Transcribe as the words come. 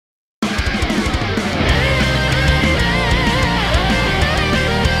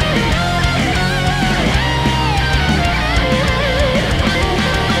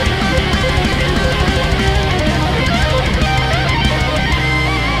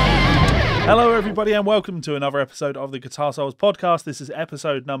Hello, everybody, and welcome to another episode of the Guitar Souls podcast. This is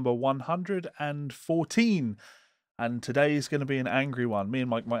episode number 114, and today is going to be an angry one. Me and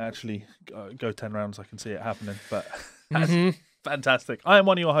Mike might actually go 10 rounds. I can see it happening, but that's fantastic. I am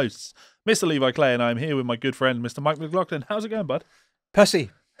one of your hosts, Mr. Levi Clay, and I'm here with my good friend, Mr. Mike McLaughlin. How's it going, bud? Pissy.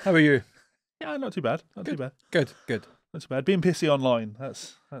 How are you? Yeah, not too bad. Not too bad. Good. Not too bad. Being pissy online.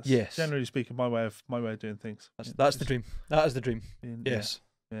 That's yes. Generally speaking, my way of doing things. That's the dream. That is the dream. Yes.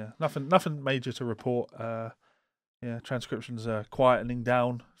 Yeah. Nothing major to report. Transcriptions are quietening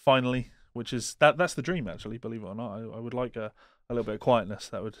down finally, which is that's the dream actually. Believe it or not, I would like a little bit of quietness.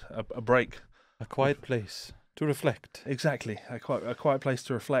 That would a break. A quiet place to reflect. Exactly. A quiet place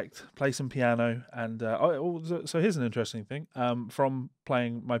to reflect. Play some piano, and so here's an interesting thing. From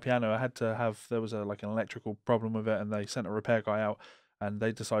playing my piano, there was an electrical problem with it, and they sent a repair guy out. And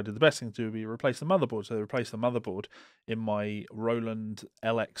they decided the best thing to do would be replace the motherboard. So they replaced the motherboard in my Roland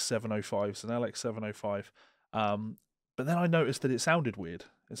LX705. It's an LX705. But then I noticed that it sounded weird.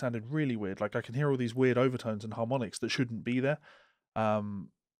 It sounded really weird. Like I can hear all these weird overtones and harmonics that shouldn't be there. And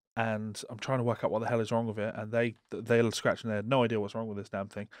I'm trying to work out what the hell is wrong with it. And they're scratching their head. No idea what's wrong with this damn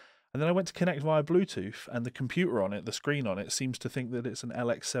thing. And then I went to connect via Bluetooth, and the computer on it, the screen on it, seems to think that it's an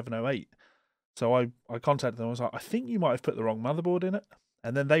LX708. So I contacted them. I was like, I think you might have put the wrong motherboard in it.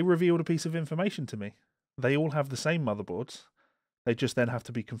 And then they revealed a piece of information to me. They all have the same motherboards. They just then have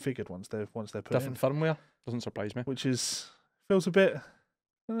to be configured once they're put Different firmware. Doesn't surprise me. Which feels a bit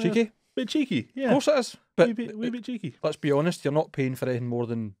cheeky. Bit cheeky, yeah. Of course it is. But wee bit cheeky. Let's be honest, you're not paying for anything more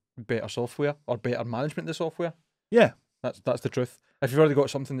than better software or better management of the software. Yeah. That's the truth. If you've already got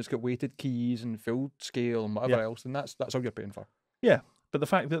something that's got weighted keys and field scale and whatever else, then that's all you're paying for. Yeah. But the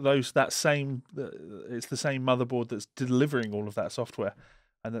fact that it's the same motherboard that's delivering all of that software,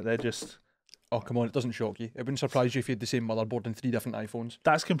 and that they're just... Oh, come on, it doesn't shock you. It wouldn't surprise you if you had the same motherboard in 3 different iPhones.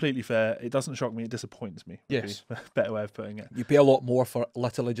 That's completely fair. It doesn't shock me, it disappoints me. Yes. A better way of putting it. You pay a lot more for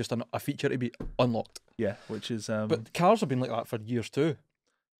literally just a feature to be unlocked. Yeah, which is... But cars have been like that for years too.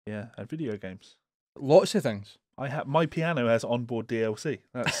 Yeah, and video games. Lots of things. My piano has onboard DLC.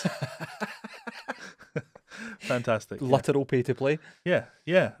 That's... Fantastic. Literal pay to play. Yeah.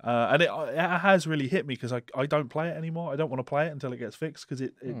 And it has really hit me because I don't play it anymore. I don't want to play it until it gets fixed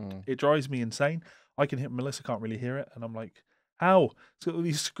because it drives me insane. I can hit Melissa, can't really hear it, and I'm like, how? It's got all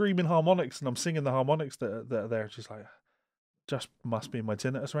these screaming harmonics, and I'm singing the harmonics that are there. She's like, just must be in my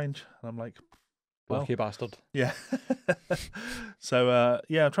tinnitus range, and I'm like, lucky bastard. Yeah. So,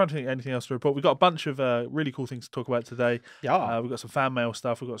 I'm trying to think of anything else to report. We've got a bunch of really cool things to talk about today. Yeah. We've got some fan mail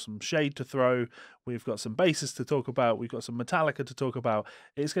stuff. We've got some shade to throw. We've got some basses to talk about. We've got some Metallica to talk about.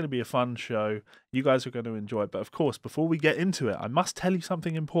 It's going to be a fun show. You guys are going to enjoy it. But of course, before we get into it, I must tell you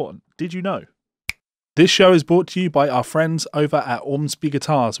something important. Did you know? This show is brought to you by our friends over at Ormsby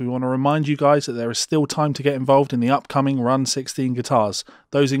Guitars. We want to remind you guys that there is still time to get involved in the upcoming Run 16 guitars.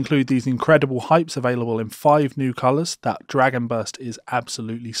 Those include these incredible hypes available in 5 new colours. That Dragon Burst is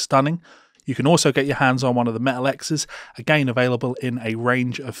absolutely stunning. You can also get your hands on one of the Metal X's, again available in a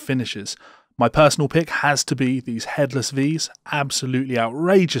range of finishes. My personal pick has to be these headless Vs, absolutely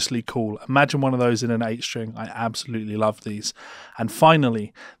outrageously cool. Imagine one of those in an 8-string, I absolutely love these. And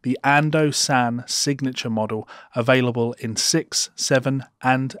finally, the Ando San signature model, available in 6, 7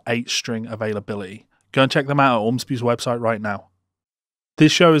 and 8-string availability. Go and check them out at Ormsby's website right now.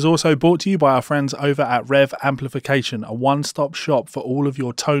 This show is also brought to you by our friends over at Rev Amplification, a one-stop shop for all of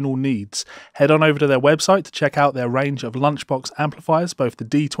your tonal needs. Head on over to their website to check out their range of lunchbox amplifiers, both the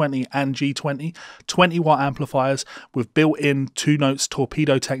D20 and G20, 20-watt amplifiers with built-in 2-notes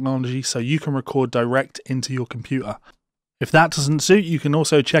torpedo technology so you can record direct into your computer. If that doesn't suit, you can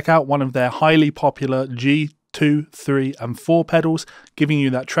also check out one of their highly popular G2, 3 and 4 pedals, giving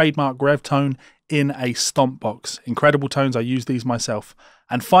you that trademark rev tone in a stomp box. Incredible tones, I use these myself.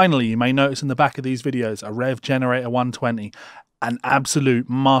 And finally, you may notice in the back of these videos a Rev Generator 120, an absolute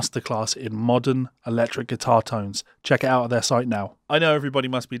masterclass in modern electric guitar tones. Check it out at their site now. I know everybody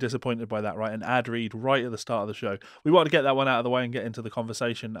must be disappointed by that, right? An ad read right at the start of the show. We want to get that one out of the way and get into the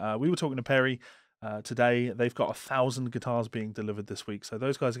conversation. We were talking to Perry today. They've got 1,000 guitars being delivered this week, so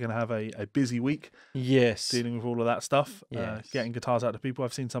those guys are going to have a busy week. Yes, dealing with all of that stuff. Yes. Getting guitars out to people.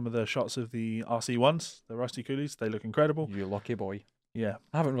 I've seen some of the shots of the RC1s, the Rusty Coolies. They look incredible. You lucky boy. Yeah,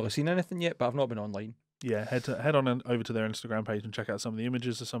 I haven't really seen anything yet, but I've not been online. Yeah, head on over to their Instagram page and check out some of the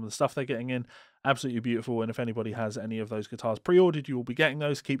images of some of the stuff they're getting in. Absolutely beautiful. And if anybody has any of those guitars pre-ordered, you will be getting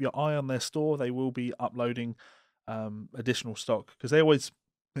those. Keep your eye on their store. They will be uploading additional stock, because they always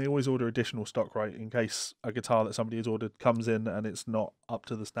order additional stock, right, in case a guitar that somebody has ordered comes in and it's not up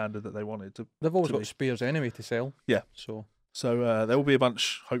to the standard that they wanted to. They've always to got be. spares anyway to sell. Yeah. So So there will be a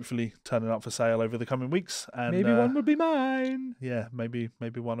bunch, hopefully, turning up for sale over the coming weeks. And Maybe one will be mine. yeah, maybe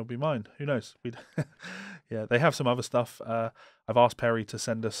one will be mine. Who knows? Yeah, they have some other stuff. I've asked Perry to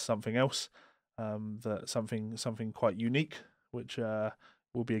send us something else, something quite unique, which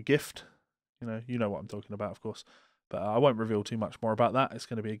will be a gift. You know what I'm talking about, of course. But I won't reveal too much more about that. It's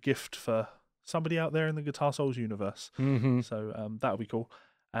going to be a gift for somebody out there in the Guitar Souls universe. Mm-hmm. So that'll be cool.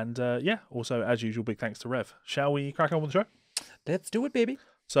 And yeah, also, as usual, big thanks to Rev. Shall we crack on with the show? Let's do it, baby.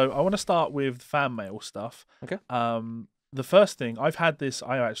 So I want to start with fan mail stuff. Okay. The first thing, I've had this,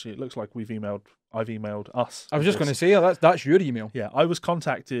 it looks like I've emailed us. I was just going to say, that's your email. Yeah, I was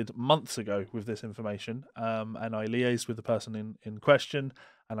contacted months ago with this information, and I liaised with the person in question,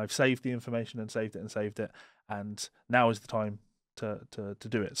 and I've saved the information and saved it, and now is the time to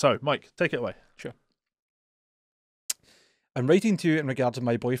do it. So, Mike, take it away. Sure. I'm writing to you in regards to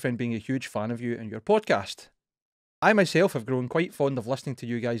my boyfriend being a huge fan of you and your podcast. I myself have grown quite fond of listening to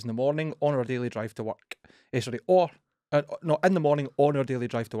you guys in the morning on our daily drive to work. In the morning on our daily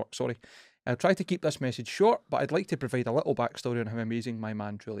drive to work, sorry. I'll try to keep this message short, but I'd like to provide a little backstory on how amazing my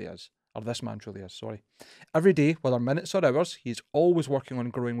man truly is. Or this man truly is, sorry. Every day, whether minutes or hours, he's always working on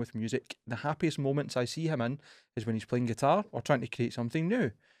growing with music. The happiest moments I see him in is when he's playing guitar or trying to create something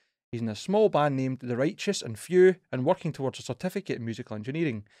new. He's in a small band named The Righteous and Few and working towards a certificate in musical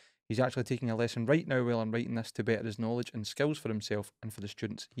engineering. He's actually taking a lesson right now while I'm writing this to better his knowledge and skills for himself and for the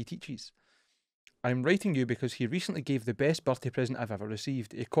students he teaches. I'm writing you because he recently gave the best birthday present I've ever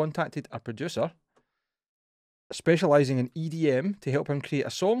received. He contacted a producer specialising in EDM to help him create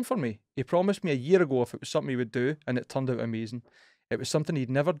a song for me. He promised me a year ago if it was something he would do, and it turned out amazing. It was something he'd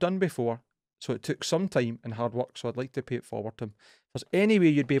never done before, so it took some time and hard work, so I'd like to pay it forward to him. If there's any way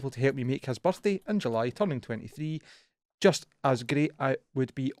you'd be able to help me make his birthday in July, turning 23, just as great, I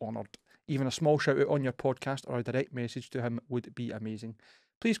would be honoured. Even a small shout out on your podcast or a direct message to him would be amazing.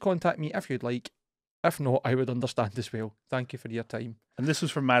 Please contact me if you'd like. If not, I would understand as well. Thank you for your time. And this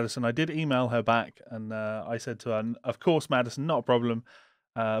was from Madison. I did email her back, and I said to her, of course, Madison, not a problem.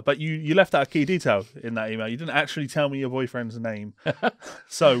 But you left out a key detail in that email. You didn't actually tell me your boyfriend's name.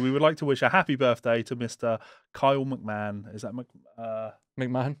 So we would like to wish a happy birthday to Mr. Kyle McMahon. Is that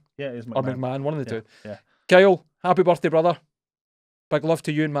McMahon? Yeah, it is McMahon. Or McMahon, one of the two. Yeah. Kyle, happy birthday, brother. Big love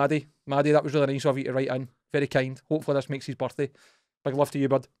to you and Maddie. Maddie, that was really nice of you to write in. Very kind. Hopefully this makes his birthday. Big love to you,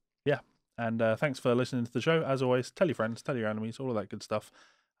 bud. Yeah. And thanks for listening to the show. As always, tell your friends, tell your enemies, all of that good stuff.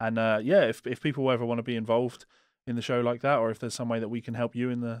 And yeah, if people ever want to be involved in the show like that, or if there's some way that we can help you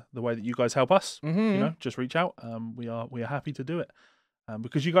in the way that you guys help us, just reach out. We are happy to do it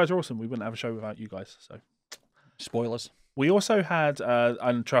because you guys are awesome. We wouldn't have a show without you guys. So spoilers. We also had,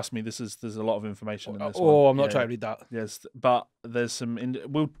 and trust me, there's a lot of information in this one. Oh, I'm not trying to read that. Yes, but there's some.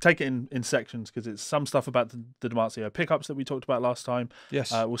 We'll take it in sections because it's some stuff about the Dimarzio pickups that we talked about last time.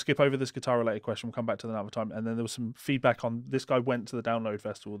 Yes. We'll skip over this guitar-related question. We'll come back to that another time. And then there was some feedback on this guy went to the Download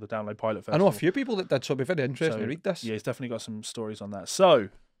Festival, the Download Pilot Festival. I know a few people that did, so it'll be very interesting to read this. Yeah, he's definitely got some stories on that. So,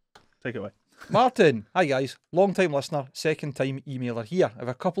 take it away. Martin, hi guys, long time listener, second time emailer here. I have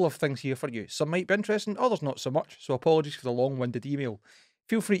a couple of things here for you. Some might be interesting, others not so much, so apologies for the long-winded email.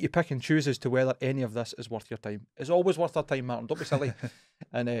 Feel free to pick and choose as to whether any of this is worth your time. It's always worth our time, Martin, don't be silly.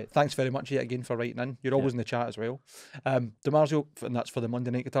 And thanks very much yet again for writing in. You're always in the chat as well. Dimarzio, and that's for the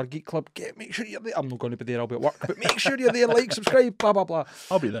Monday Night Guitar Geek Club. Make sure you're there. I'm not going to be there, I'll be at work, but make sure you're there, like, subscribe, blah, blah, blah.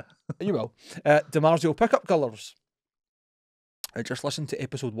 I'll be there. You will. Dimarzio pickup colours. I just listened to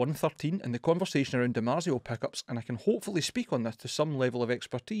episode 113 and the conversation around Dimarzio pickups, and I can hopefully speak on this to some level of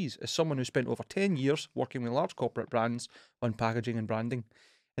expertise as someone who spent over 10 years working with large corporate brands on packaging and branding.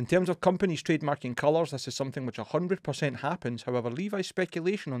 In terms of companies trademarking colours, this is something which 100% happens. However, Levi's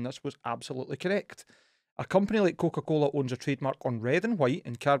speculation on this was absolutely correct. A company like Coca-Cola owns a trademark on red and white,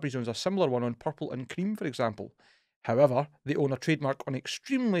 and Cadbury's owns a similar one on purple and cream, for example. However, they own a trademark on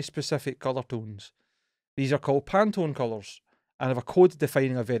extremely specific colour tones. These are called Pantone colours, and have a code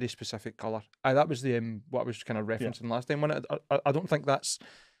defining a very specific colour. That was the what I was kind of referencing last time. I don't think that's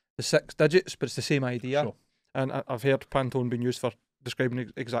the 6 digits, but it's the same idea. Sure. And I've heard Pantone being used for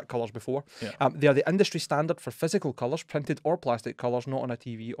describing exact colours before. Yeah. They are the industry standard for physical colours, printed or plastic colours, not on a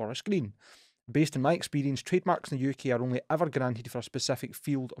TV or a screen. Based on my experience, trademarks in the UK are only ever granted for a specific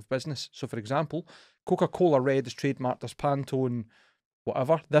field of business. So, for example, Coca-Cola Red is trademarked as Pantone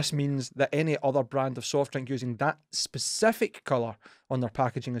whatever. This means that any other brand of soft drink using that specific colour on their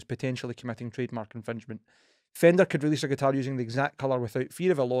packaging is potentially committing trademark infringement. Fender could release a guitar using the exact colour without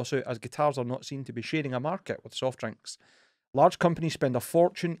fear of a lawsuit, as guitars are not seen to be sharing a market with soft drinks. Large companies spend a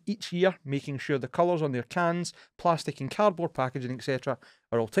fortune each year making sure the colours on their cans, plastic and cardboard packaging, etc.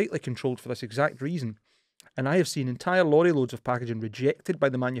 are all tightly controlled for this exact reason. and I have seen entire lorry loads of packaging rejected by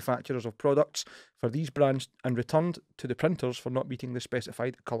the manufacturers of products for these brands and returned to the printers for not meeting the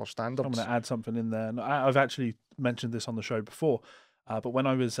specified colour standards. I'm going to add something in there. And I've actually mentioned this on the show before, but when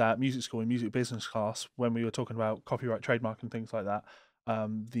I was at music school in music business class, when we were talking about copyright, trademark, and things like that,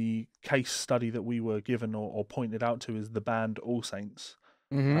 the case study that we were given or pointed out to is the band All Saints.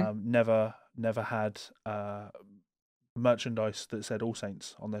 Never had merchandise that said All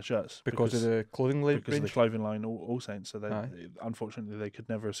Saints on their shirts because of the clothing line. Because of the clothing line All Saints. So unfortunately they could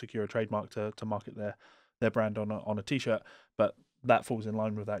never secure a trademark to market their brand on a t-shirt. But that falls in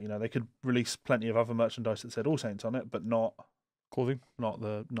line with that. You know, they could release plenty of other merchandise that said All Saints on it, but not clothing, not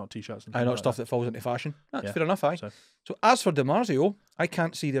t-shirts and not like stuff that falls into fashion. That's fair enough. So as for Dimarzio, I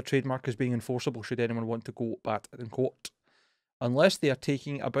can't see their trademark as being enforceable should anyone want to go back in court. Unless they are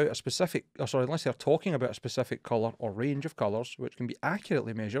talking about a specific colour or range of colours which can be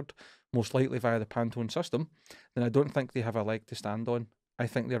accurately measured, most likely via the Pantone system, then I don't think they have a leg to stand on. I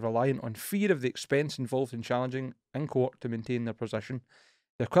think they're reliant on fear of the expense involved in challenging in court to maintain their position.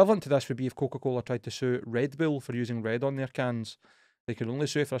 The equivalent to this would be if Coca-Cola tried to sue Red Bull for using red on their cans. They could only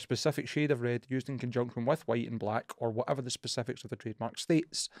sue for a specific shade of red used in conjunction with white and black, or whatever the specifics of the trademark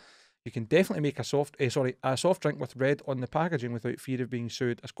states. You can definitely make a soft drink with red on the packaging without fear of being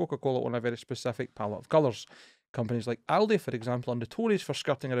sued, as Coca-Cola own a very specific palette of colours. Companies like Aldi, for example, are notorious for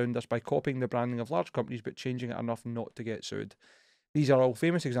skirting around this by copying the branding of large companies but changing it enough not to get sued. These are all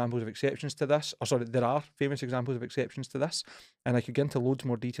famous examples of exceptions to this. There are famous examples of exceptions to this, and I could get into loads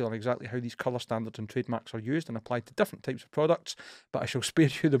more detail on exactly how these colour standards and trademarks are used and applied to different types of products, but I shall spare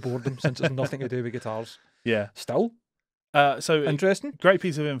you the boredom since it's nothing to do with guitars. Yeah. Still? So interesting. Great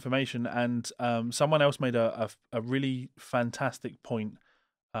piece of information, and someone else made a really fantastic point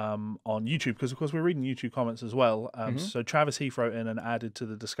on YouTube, because of course we're reading YouTube comments as well. So Travis Heath wrote in and added to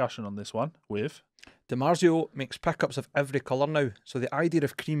the discussion on this one with Dimarzio makes pickups of every colour now, so the idea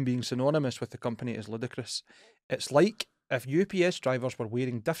of cream being synonymous with the company is ludicrous. It's like if UPS drivers were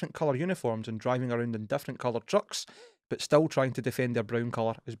wearing different colour uniforms and driving around in different coloured trucks, but still trying to defend their brown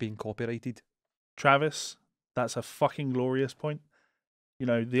colour as being copyrighted. Travis, that's a fucking glorious point. You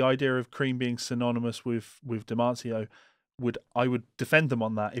know, the idea of cream being synonymous with Dimarzio, I would defend them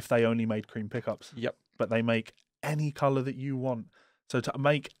on that if they only made cream pickups. Yep. But they make any colour that you want. So to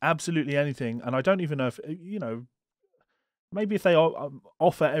make absolutely anything, and I don't even know if, you know, maybe if they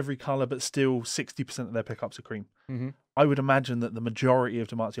offer every colour but still 60% of their pickups are cream, I would imagine that the majority of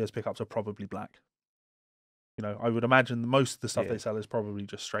Dimarzio's pickups are probably black. You know, I would imagine most of the stuff they sell is probably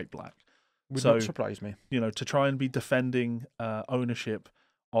just straight black. Would not surprise me. You know, to try and be defending ownership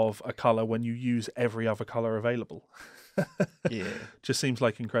of a colour when you use every other colour available, just seems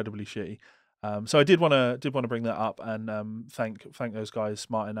like incredibly shitty. So I did want to bring that up and thank those guys,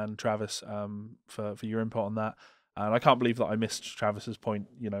 Martin and Travis, for your input on that. And I can't believe that I missed Travis's point,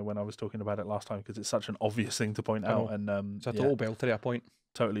 you know, when I was talking about it last time, because it's such an obvious thing to point out. And it's a total belter at a point.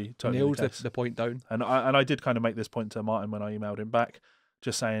 Totally nails the point down. And I did kind of make this point to Martin when I emailed him back,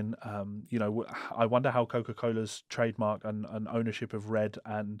 just saying, you know, I wonder how Coca-Cola's trademark and ownership of red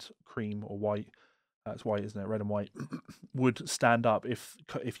and cream or white, that's white, isn't it? Red and white, would stand up if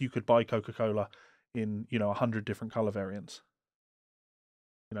you could buy Coca-Cola in, you know, 100 different color variants.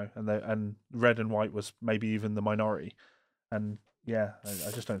 You know, and red and white was maybe even the minority. And yeah,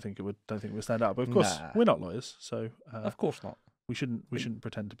 I just don't think it would stand up. But of course, we're not lawyers, so of course not. We shouldn't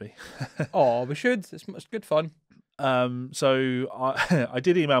pretend to be. Oh, we should. It's good fun. So I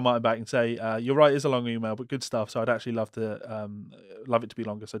did email Martin back and say, you're right, it's a long email, but good stuff. So I'd actually love it to be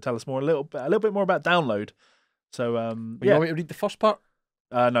longer. So tell us a little bit more about Download. So you want me to read the first part?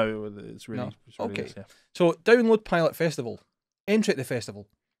 No, it's really, no. It's really okay. Is, yeah. So Download Pilot Festival. Entry at the festival.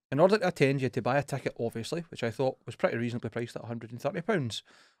 In order to attend, you had to buy a ticket, obviously, which I thought was pretty reasonably priced at £130.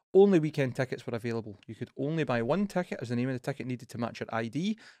 Only weekend tickets were available. You could only buy one ticket, as the name of the ticket needed to match your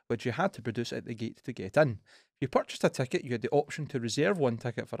ID, which you had to produce at the gate to get in. If you purchased a ticket, you had the option to reserve one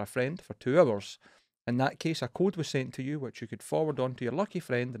ticket for a friend for 2 hours. In that case, a code was sent to you, which you could forward on to your lucky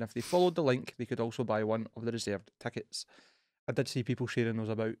friend, and if they followed the link, they could also buy one of the reserved tickets. I did see people sharing those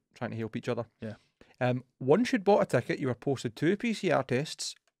about, trying to help each other. Yeah. Once you'd bought a ticket, you were posted 2 PCR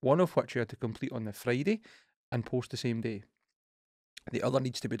tests, one of which you had to complete on the Friday and post the same day. The other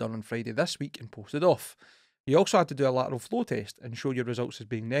needs to be done on Friday this week and posted off. You also had to do a lateral flow test and show your results as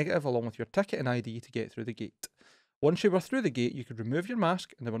being negative along with your ticket and ID to get through the gate. Once you were through the gate, you could remove your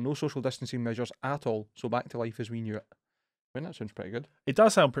mask and there were no social distancing measures at all, so back to life as we knew it. I mean, that sounds pretty good. It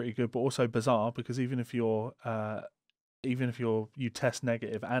does sound pretty good, but also bizarre, because even if you test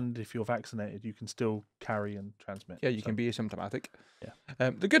negative and if you're vaccinated, you can still carry and transmit. Yeah, you can be asymptomatic.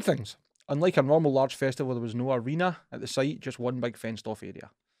 Yeah. The good things. unlike a normal large festival, there was no arena at the site, just one big fenced off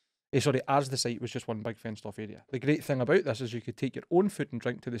area. Sorry, as the site was just one big fenced off area. The great thing about this is you could take your own food and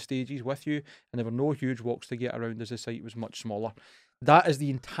drink to the stages with you, and there were no huge walks to get around as the site was much smaller. That is the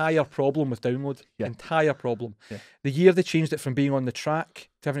entire problem with Download. Yeah. Entire problem. Yeah. The year they changed it from being on the track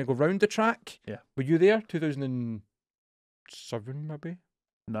to having to go round the track. Yeah. Were you there? 2007 maybe?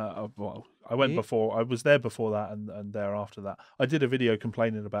 No, well, I went 8? before. I was there before that and there after that. I did a video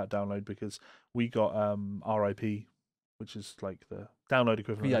complaining about Download because we got RIP, which is like the Download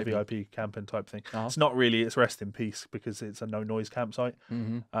equivalent of VIP camping type thing. It's not really. It's rest in peace because it's a no noise campsite,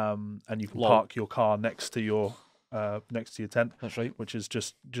 and you can park your car next to your tent. That's right. Which is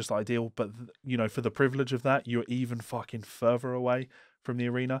just ideal. But you know, for the privilege of that, you're even fucking further away from the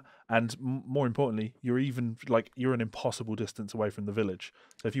arena, and more importantly, you're an impossible distance away from the village.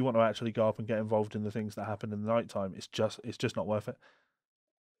 So if you want to actually go up and get involved in the things that happen in the nighttime, it's just not worth it.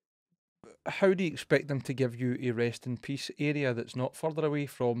 How do you expect them to give you a rest in peace area that's not further away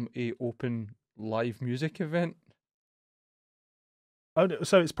from a open live music event? Oh,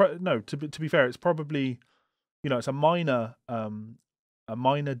 so it's to be fair, it's probably, it's a minor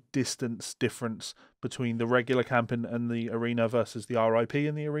distance difference between the regular camping and the arena versus the RIP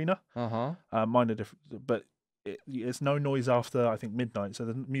in the arena. Minor difference, but it's no noise after I think midnight, so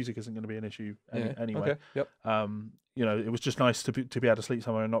the music isn't going to be an issue anyway. Okay. Yep. It was just nice to be able to sleep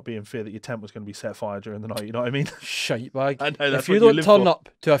somewhere and not be in fear that your tent was going to be set fire during the night. You know what I mean? Shite bag. I know, if you don't turn up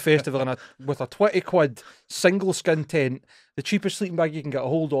to a festival with a 20 quid single skin tent, the cheapest sleeping bag you can get a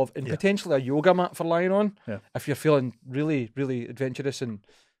hold of, and potentially a yoga mat for lying on, if you're feeling really, really adventurous and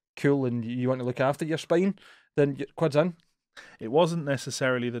cool and you want to look after your spine, then quid's in. It wasn't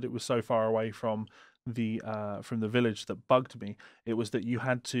necessarily that it was so far away from the village that bugged me. It was that you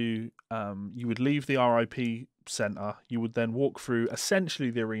had to you would leave the RIP center, you would then walk through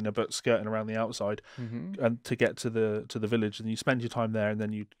essentially the arena but skirting around the outside, and to get to the village, and you spend your time there, and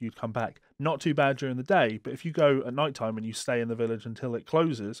then you'd come back. Not too bad during the day, but if you go at night time and you stay in the village until it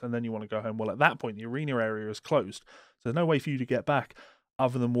closes and then you want to go home, well, at that point the arena area is closed, so there's no way for you to get back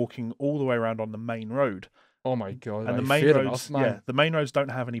other than walking all the way around on the main road. Oh my god! And the main roads, the main roads don't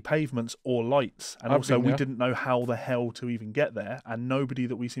have any pavements or lights, and also we didn't know how the hell to even get there, and nobody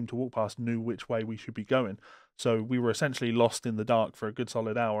that we seemed to walk past knew which way we should be going. So we were essentially lost in the dark for a good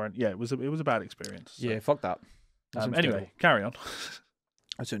solid hour, and it was a bad experience. So. Yeah, fuck that. Anyway, carry on.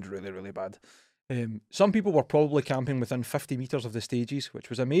 That sounds really, really bad. Some people were probably camping within 50 meters of the stages, which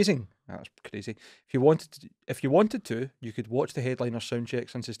was amazing. That's crazy. If you wanted to, you could watch the headliners soundcheck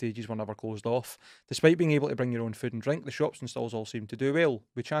since the stages were never closed off. Despite being able to bring your own food and drink, the shops and stalls all seemed to do well.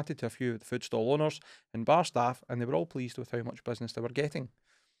 We chatted to a few of the food stall owners and bar staff, and they were all pleased with how much business they were getting.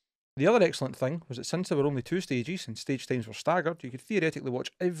 The other excellent thing was that since there were only 2 stages and stage times were staggered, you could theoretically watch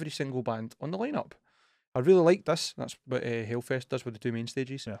every single band on the lineup. I really liked this. That's what Hellfest does with the 2 main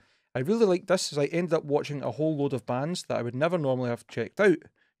stages. Yeah. I really liked this as I ended up watching a whole load of bands that I would never normally have checked out.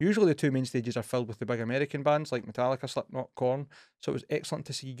 Usually the 2 main stages are filled with the big American bands like Metallica, Slipknot, Korn, so it was excellent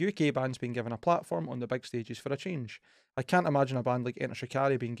to see UK bands being given a platform on the big stages for a change. I can't imagine a band like Enter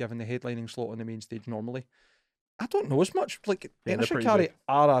Shikari being given the headlining slot on the main stage normally. I don't know as much. Like, Enter Shikari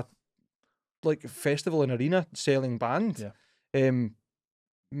are a festival and arena selling band. Yeah.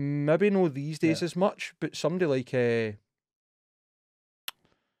 Maybe no these days as much, but somebody like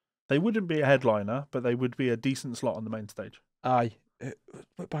they wouldn't be a headliner, but they would be a decent slot on the main stage. Aye.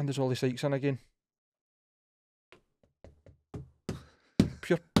 What band is Ollie Sykes in again?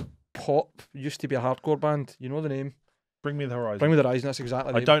 Pure Pop. Used to be a hardcore band. You know the name. Bring Me the Horizon. Bring Me the Horizon, that's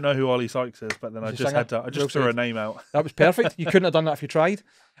exactly I don't know who Ollie Sykes is, but then I just threw a name out. That was perfect. You couldn't have done that if you tried.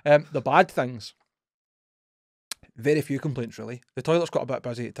 The bad things. Very few complaints, really. The toilet's got a bit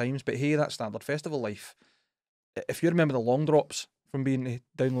busy at times, but hey, that's standard festival life. If you remember the long drops from being a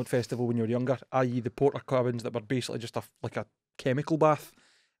Download festival when you were younger, i.e. the porta cabins that were basically just like a chemical bath,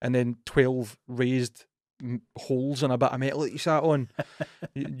 and then 12 raised holes and a bit of metal that you sat on.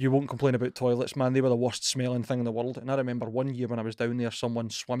 You won't complain about toilets, man. They were the worst smelling thing in the world. And I remember one year when I was down there, someone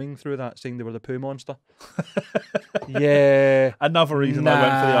swimming through that saying they were the poo monster. Yeah. Another reason I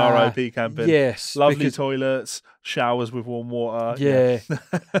went for the RIP camping. Yes. Lovely toilets, showers with warm water. Yeah.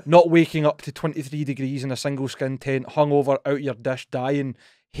 Not waking up to 23 degrees in a single skin tent, hungover, out your dish, dying,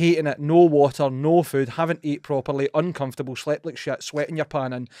 hating it, no water, no food, haven't ate properly, uncomfortable, slept like shit, sweating your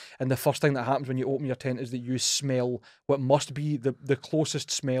pan in, and the first thing that happens when you open your tent is that you smell what must be the closest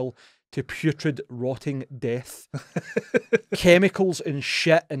smell to putrid, rotting death. Chemicals and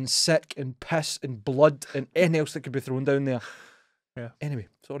shit and sick and piss and blood and anything else that could be thrown down there. Yeah. Anyway,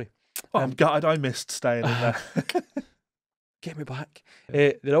 sorry. Oh, I'm gutted I missed staying in there. Get me back.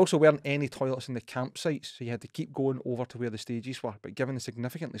 There also weren't any toilets in the campsites, so you had to keep going over to where the stages were. But given the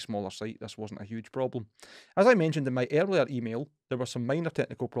significantly smaller site, this wasn't a huge problem. As I mentioned in my earlier email, there were some minor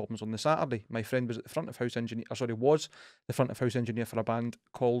technical problems on the Saturday. My friend was at the front of house engineer, was the front of house engineer for a band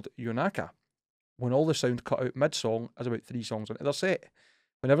called Yonaka. When all the sound cut out mid-song, as about 3 songs into their set.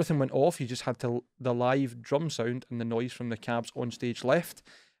 When everything went off, you just had the live drum sound and the noise from the cabs on stage left,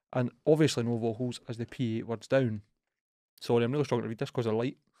 and obviously no vocals as the PA words down. Sorry, I'm really struggling to read this because of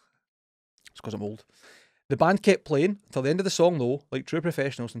light. It's because I'm old. The band kept playing until the end of the song, though, like true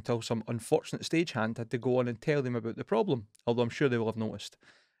professionals, until some unfortunate stagehand had to go on and tell them about the problem, although I'm sure they will have noticed.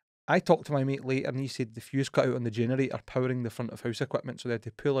 I talked to my mate later and he said the fuse cut out on the generator powering the front of house equipment, so they had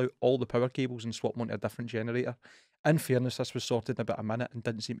to pull out all the power cables and swap them onto a different generator. In fairness, this was sorted in about a minute and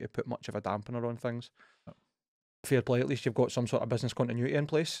didn't seem to put much of a dampener on things. Fair play, at least you've got some sort of business continuity in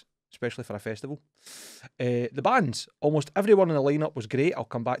place, especially for a festival. The bands, almost everyone in the lineup was great. I'll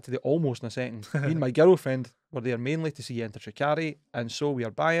come back to the almost in a second. Me and my girlfriend were there mainly to see Enter Shikari, and so we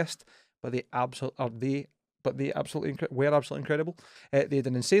are biased, but they absolutely were absolutely incredible. They had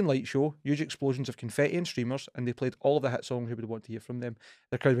an insane light show, huge explosions of confetti and streamers, and they played all of the hit songs you would want to hear from them.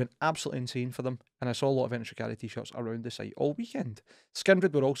 The crowd went absolutely insane for them, and I saw a lot of Enter Shikari t-shirts around the site all weekend.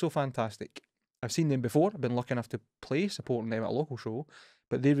 Skindred were also fantastic. I've seen them before. I've been lucky enough to play supporting them at a local show,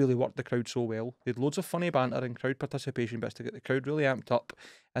 but they really worked the crowd so well. They had loads of funny banter and crowd participation bits to get the crowd really amped up,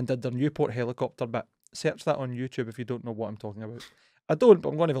 and did their Newport helicopter bit. Search that on YouTube if you don't know what I'm talking about. I don't, but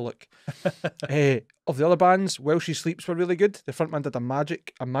I'm going to have a look. Of the other bands, While She Sleeps were really good. The frontman did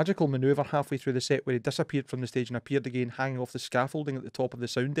a magical manoeuvre halfway through the set where he disappeared from the stage and appeared again hanging off the scaffolding at the top of the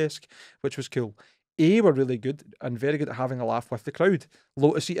sound desk, which was cool. Were really good and very good at having a laugh with the crowd.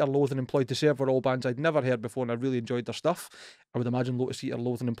 Lotus Eater, Loath and Employed to Serve were all bands I'd never heard before and I really enjoyed their stuff. I would imagine Lotus Eater,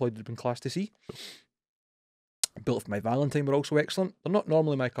 Loath and Employed would have been class to see. Built for My Valentine were also excellent. They're not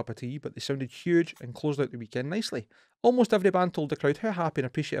normally my cup of tea, but they sounded huge and closed out the weekend nicely. Almost every band told the crowd how happy and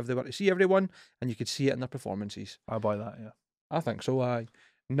appreciative they were to see everyone, and you could see it in their performances. I buy that, yeah. I think so,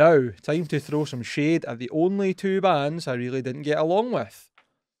 Now, time to throw some shade at the only 2 bands I really didn't get along with.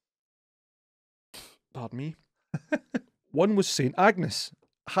 Pardon me. One was St. Agnes.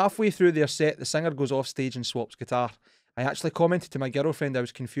 Halfway through their set, the singer goes off stage and swaps guitar. I actually commented to my girlfriend I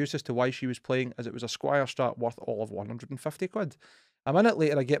was confused as to why she was playing, as it was a Squire Strat worth all of 150 quid. A minute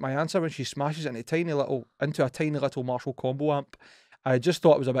later I get my answer when she smashes it into a tiny little Marshall combo amp. I just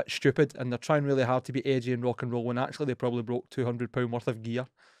thought it was a bit stupid and they're trying really hard to be edgy and rock and roll when actually they probably broke £200 worth of gear.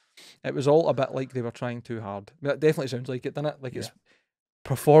 It was all a bit like they were trying too hard. I mean, it definitely sounds like it, doesn't it? Like it's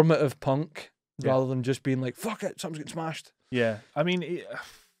performative punk rather than just being like, fuck it, something's getting smashed. Yeah, I mean,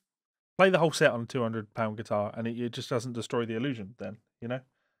 play the whole set on a £200 guitar and it just doesn't destroy the illusion then, you know?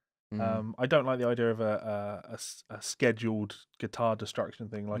 I don't like the idea of a scheduled guitar destruction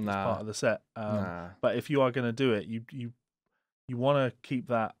thing like it's part of the set. But if you are going to do it, you want to keep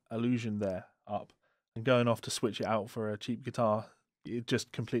that illusion there up, and going off to switch it out for a cheap guitar, it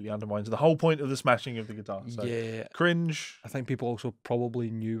just completely undermines the whole point of the smashing of the guitar. So, yeah, cringe. I think people also probably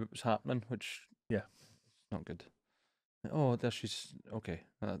knew it was happening, which not good. Oh, there she's okay.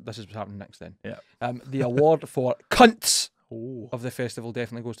 This is what's happening next then. Yeah. The award for cunts of the festival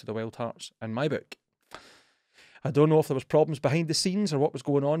definitely goes to the Wild Hearts in my book. I don't know if there was problems behind the scenes or what was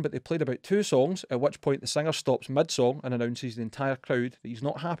going on, but they played about 2 songs, at which point the singer stops mid-song and announces to the entire crowd that he's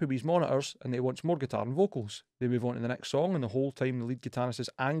not happy with his monitors and that he wants more guitar and vocals. They move on to the next song, and the whole time the lead guitarist is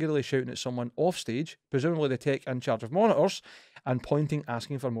angrily shouting at someone off stage, presumably the tech in charge of monitors, and pointing,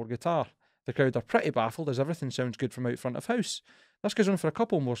 asking for more guitar. The crowd are pretty baffled as everything sounds good from out front of house. This goes on for a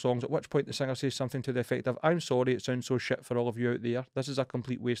couple more songs, at which point the singer says something to the effect of, "I'm sorry it sounds so shit for all of you out there. This is a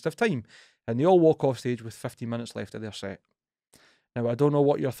complete waste of time." And they all walk off stage with 15 minutes left of their set. Now, I don't know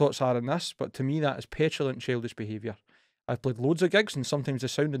what your thoughts are on this, but to me that is petulant, childish behaviour. I've played loads of gigs and sometimes the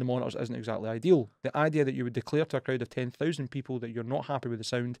sound in the monitors isn't exactly ideal. The idea that you would declare to a crowd of 10,000 people that you're not happy with the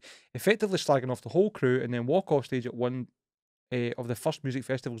sound, effectively slagging off the whole crew, and then walk off stage at one of the first music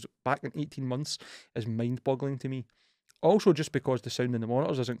festivals back in 18 months is mind-boggling to me. Also, just because the sound in the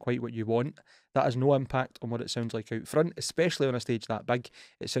monitors isn't quite what you want, that has no impact on what it sounds like out front, especially on a stage that big.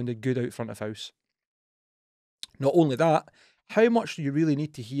 It sounded good out front of house. Not only that, how much do you really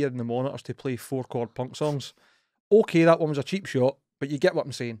need to hear in the monitors to play 4-chord punk songs? Okay, that one was a cheap shot, but you get what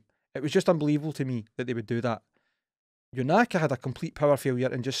I'm saying. It was just unbelievable to me that they would do that. Yonaka had a complete power failure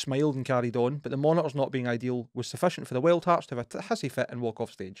and just smiled and carried on, but the monitors not being ideal was sufficient for the Wild Hearts to have a hissy fit and walk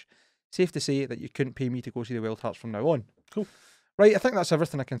off stage. Safe to say that you couldn't pay me to go see the Wild Hearts from now on. Cool. Right, I think that's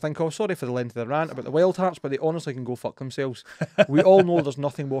everything I can think of. Sorry for the length of the rant about the Wild Hearts, but they honestly can go fuck themselves. We all know there's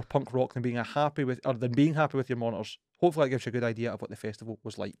nothing more punk rock than being happy with your monitors. Hopefully that gives you a good idea of what the festival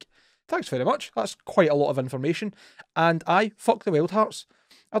was like. Thanks very much. That's quite a lot of information. And fuck the Wild Hearts.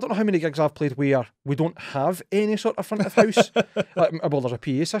 I don't know how many gigs I've played where we don't have any sort of front of house. Well, there's a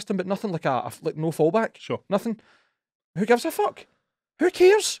PA system, but nothing like like no fallback. Sure. Nothing. Who gives a fuck? Who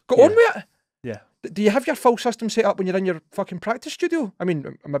cares? Go on with it. Yeah. Do you have your full system set up when you're in your fucking practice studio? I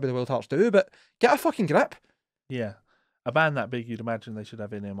mean, maybe the Wild Hearts do, but get a fucking grip. Yeah. A band that big, you'd imagine they should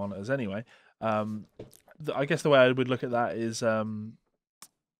have in-ear monitors anyway. I guess the way I would look at that is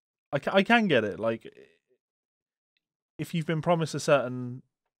I can get it. Like, if you've been promised a certain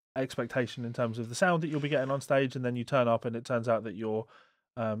expectation in terms of the sound that you'll be getting on stage, and then you turn up and it turns out that your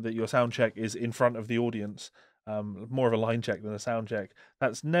sound check is in front of the audience, more of a line check than a sound check,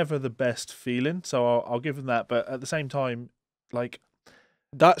 that's never the best feeling. So I'll give them that. But at the same time, like,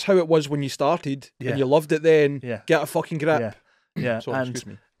 that's how it was when you started, yeah. and you loved it then. Yeah. Get a fucking grip. Yeah. Yeah. Sorry, excuse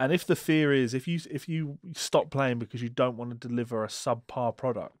me. And if the fear is, if you stop playing because you don't want to deliver a subpar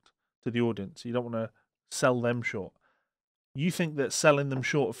product to the audience, you don't want to sell them short, you think that selling them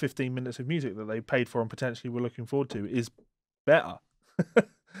short of 15 minutes of music that they paid for and potentially were looking forward to is better?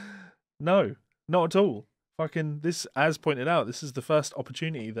 No, not at all. Fucking this, as pointed out, this is the first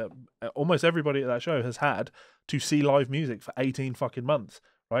opportunity that almost everybody at that show has had to see live music for 18 fucking months,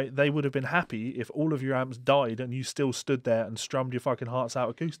 right? They would have been happy if all of your amps died and you still stood there and strummed your fucking hearts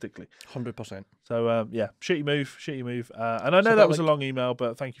out acoustically. 100%. So, yeah, shitty move. And I know that was a long email,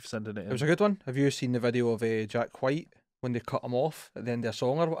 but thank you for sending it in. It was a good one. Have you seen the video of Jack White when they cut him off at the end of a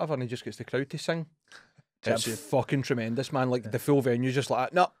song or whatever and he just gets the crowd to sing? Champion. It's fucking tremendous, man. Like, the full venue's just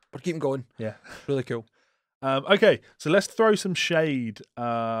like, no, we're keeping going. Yeah. Really cool. Okay, so let's throw some shade.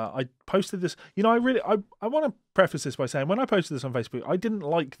 I posted this. You know, I want to preface this by saying when I posted this on Facebook, I didn't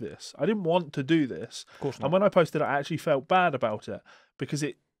like this. I didn't want to do this. Of course not. And when I posted it, I actually felt bad about it because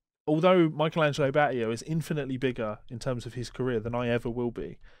although Michelangelo Batio is infinitely bigger in terms of his career than I ever will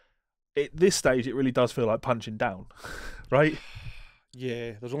be, at this stage, it really does feel like punching down, right?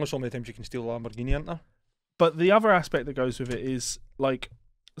 Yeah, there's only so many times you can steal a Lamborghini, aren't there? But the other aspect that goes with it is, like,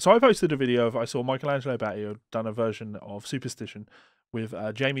 so I posted a video of, I saw Michelangelo Batio done a version of Superstition with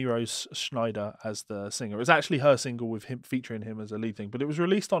Jamie Rose Schneider as the singer. It was actually her single with him featuring him as a lead thing, but it was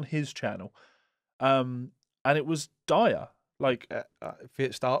released on his channel. And it was dire. Like, if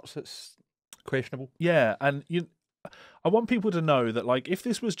it starts, it's questionable. Yeah, and I want people to know that, like, if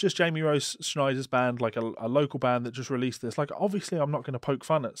this was just Jamie Rose Schneider's band, like a local band that just released this, like, obviously I'm not going to poke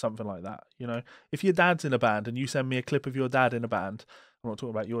fun at something like that, you know? If your dad's in a band and you send me a clip of your dad in a band, I'm not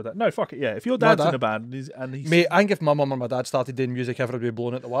talking about your dad. No, fuck it, yeah. If your dad's in a band and he's... Mate, I think if my mum or my dad started doing music, everybody would be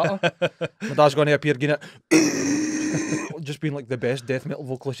blown out the water. My dad's going to appear getting it... just being, like, the best death metal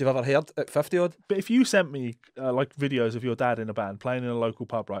vocalist you've ever heard at 50-odd. But if you sent me, like, videos of your dad in a band playing in a local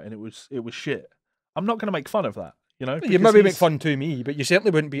pub, right, and it was shit, I'm not going to make fun of that. You know, you maybe make fun to me, but you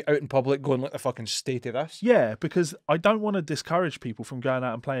certainly wouldn't be out in public going like the fucking state of this. Yeah, because I don't want to discourage people from going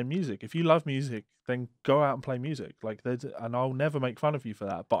out and playing music. If you love music, then go out and play music. Like, and I'll never make fun of you for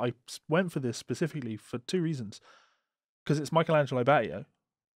that. But I went for this specifically for two reasons. Because it's Michelangelo Batio,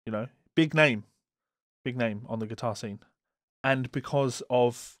 you know, big name on the guitar scene, and because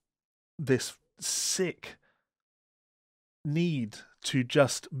of this sick need to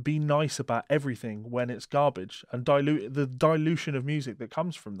just be nice about everything when it's garbage and the dilution of music that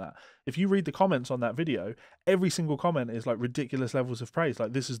comes from that. If you read the comments on that video, every single comment is like ridiculous levels of praise.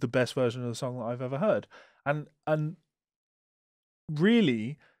 Like, this is the best version of the song that I've ever heard. And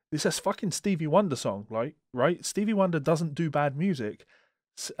really, this is a fucking Stevie Wonder song, right? Stevie Wonder doesn't do bad music.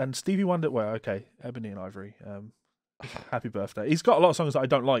 And Stevie Wonder, well, okay, Ebony and Ivory, happy birthday. He's got a lot of songs that I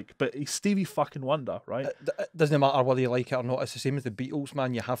don't like, but he's Stevie fucking Wonder, right? It doesn't matter whether you like it or not. It's the same as the Beatles,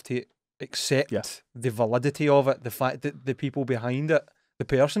 man. You have to accept the validity of it, the fact that the people behind it, the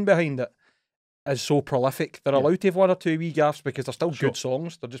person behind it, is so prolific. They're allowed to have one or two wee gaffes because they're still good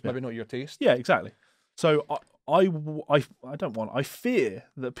songs. They're just maybe not your taste. Yeah, exactly. So I fear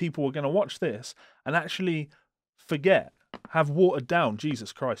that people are going to watch this and actually forget, have watered down,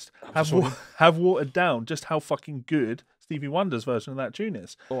 Jesus Christ, have watered down just how fucking good Stevie Wonder's version of that tune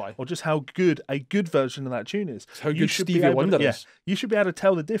is, or just how good a good version of that tune is. How good Stevie Wonder is. You should be able to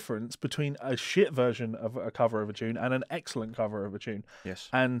tell the difference between a shit version of a cover of a tune and an excellent cover of a tune. Yes.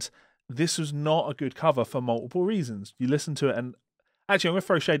 And this was not a good cover for multiple reasons. You listen to it, and actually, I'm going to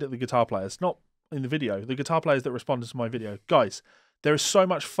throw shade at the guitar players, not in the video. The guitar players that responded to my video, guys, there is so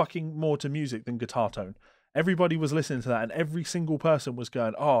much fucking more to music than guitar tone. everybody was listening to that, and every single person was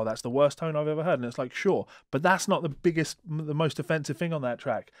going, "Oh, that's the worst tone I've ever heard." And it's like, sure, but that's not the most offensive thing on that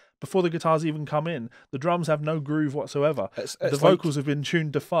track. Before the guitars even come in, the drums have no groove whatsoever. The vocals have been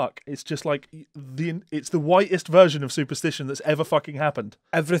tuned to fuck. It's just like it's the whitest version of Superstition that's ever fucking happened.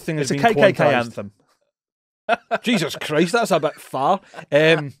 Everything is a KKK anthem. Jesus Christ, that's a bit far.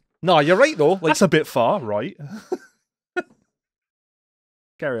 No, you're right though. Like, that's a bit far, right?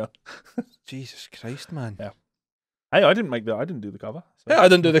 Carry on. Jesus Christ, man. Yeah. Hey, I didn't do the cover. So. Yeah, I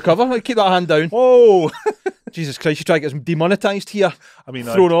didn't do the cover. Keep that hand down. Whoa! Jesus Christ, you try to get some demonetised here. I mean,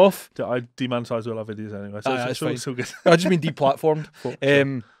 thrown off. I demonetise all our videos anyway, so it's fine. still good. I just mean deplatformed.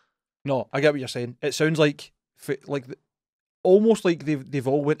 No, I get what you're saying. It sounds like almost like they've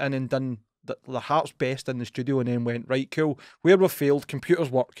all went in and done the heart's best in the studio and then went, right, cool, where we've failed, computers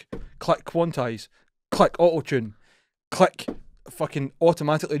work, click quantize, click auto-tune, click fucking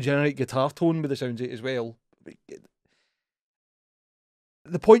automatically generate guitar tone with the sounds of it as well.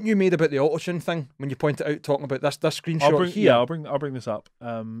 The point you made about the auto-tune thing when you pointed out talking about this screenshot here. Yeah, I'll bring this up.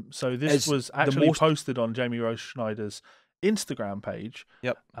 So this was actually posted on Jamie Rose Schneider's Instagram page.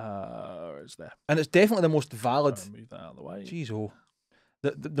 Yep. It's there. And it's definitely the most valid. Move that out of the way. Jeez, oh.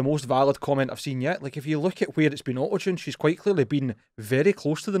 The most valid comment I've seen yet. Like, if you look at where it's been auto-tuned, she's quite clearly been very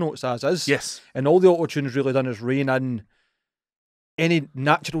close to the notes as is. Yes. And all the auto-tune's really done is rein in any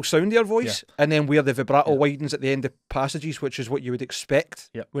natural sound of your voice, and then where the vibrato widens at the end of passages, which is what you would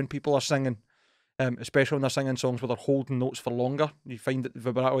expect when people are singing, especially when they're singing songs where they're holding notes for longer. You find that the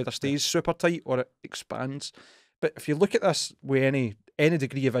vibrato either stays super tight or it expands. But if you look at this with any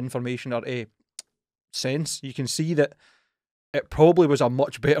degree of information or sense, you can see that it probably was a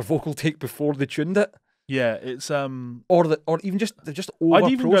much better vocal take before they tuned it. Yeah, it's or even just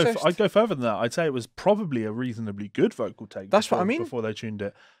over-processed. I'd go further than that. I'd say it was probably a reasonably good vocal take. That's what I mean. Before they tuned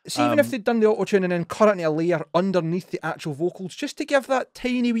it. See, even if they'd done the auto-tune and then currently a layer underneath the actual vocals, just to give that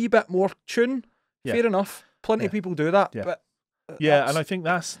tiny wee bit more tune, fair enough. Plenty of people do that. Yeah, but and I think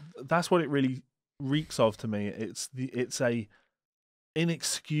that's what it really reeks of to me. It's a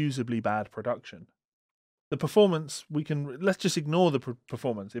inexcusably bad production. The performance, let's just ignore the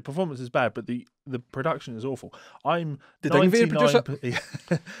performance. The performance is bad, but the production is awful. I'm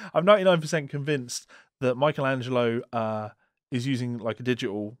 99% convinced that Michelangelo is using like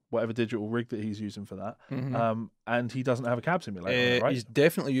whatever digital rig that he's using for that, and he doesn't have a cab simulator, right? He's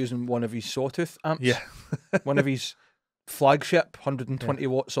definitely using one of his Sawtooth amps. Yeah, one of his flagship 120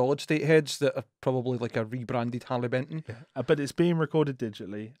 watt solid state heads that are probably like a rebranded Harley Benton. Yeah. But it's being recorded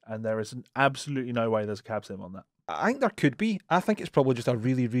digitally, and there is absolutely no way there's a cab sim on that. I think there could be. I think it's probably just a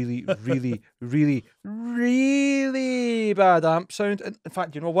really, really, really, really, really bad amp sound. In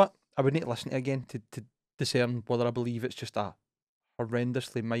fact, you know what? I would need to listen to it again to discern whether I believe it's just a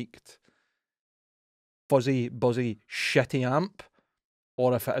horrendously mic'd, fuzzy, buzzy, shitty amp,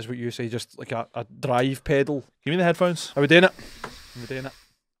 or if it is what you say, just like a drive pedal. Give me the headphones. Are we doing it?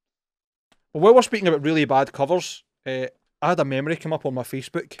 Well, while we're speaking about really bad covers, I had a memory come up on my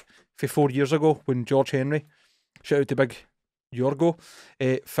Facebook for 4 years ago when George Henry, shout out to Big Yorgo,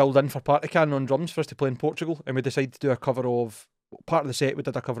 filled in for Party Cannon on drums for us to play in Portugal, and we decided to do a cover of, part of the set we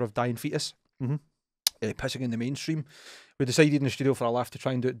did a cover of Dying Fetus, Pissing in the Mainstream. We decided in the studio for a laugh to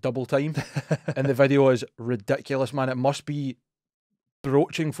try and do it double time, and the video is ridiculous, man. It must be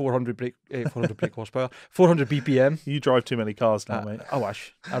broaching 400 brake horsepower, 400 BPM. You drive too many cars now, mate. I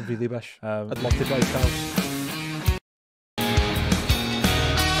wish. I really wish. I'd love to drive cars.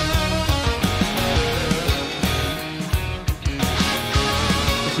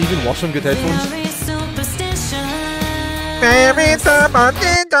 It's even worse on good headphones. Guitar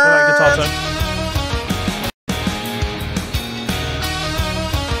tone.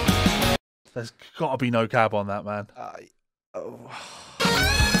 There's got to be no cab on that, man.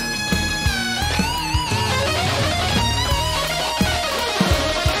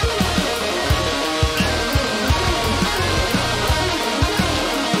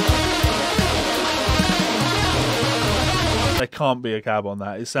 There can't be a cab on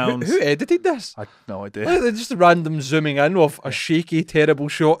that. It sounds... Who edited this? I have no idea. They're just a random zooming in of a shaky, terrible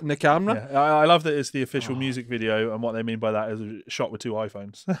shot in the camera. Yeah, I love that it's the official music video, and what they mean by that is a shot with 2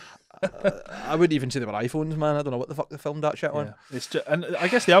 iPhones. I wouldn't even say they were iPhones, man. I don't know what the fuck they filmed that shit on. It's just, and I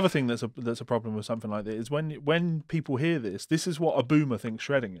guess the other thing that's a problem with something like that is when people hear this is what a boomer thinks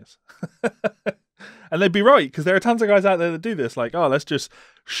shredding is. And they'd be right, because there are tons of guys out there that do this. Like, let's just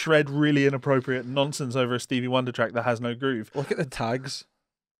shred really inappropriate nonsense over a Stevie Wonder track that has no groove. Look at the tags.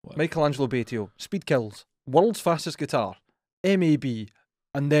 What? Michelangelo Batio, Speed Kills, World's Fastest Guitar, MAB,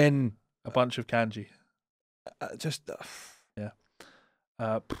 and then... a bunch of kanji. Just... Yeah.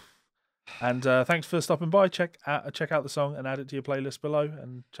 And thanks for stopping by. Check out the song and add it to your playlist below,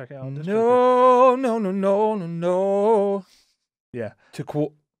 and check it out on Discord. No, no, no, no, no, no. Yeah. To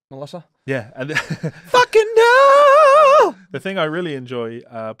quote Melissa. Yeah, and Fucking no! the thing I really enjoy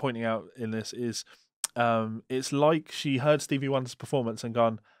pointing out in this is it's like she heard Stevie Wonder's performance and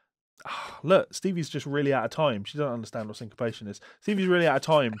gone, oh, look, Stevie's just really out of time. She doesn't understand what syncopation is. Stevie's really out of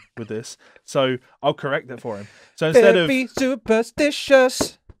time with this, so I'll correct it for him. So instead of be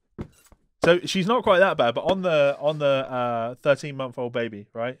superstitious. So she's not quite that bad, but on the 13-month-old baby,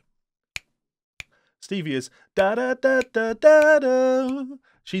 right? Stevie is da da da da da da.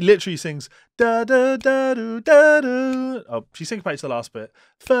 She literally sings da da da da da da. Oh, she syncopates the last bit.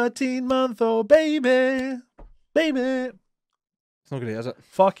 13-month-old baby, baby. It's not great, is it?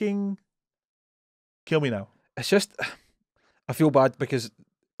 Fucking kill me now. It's just, I feel bad because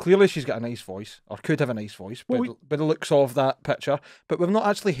clearly she's got a nice voice, or could have a nice voice, Well, by the looks of that picture. But we've not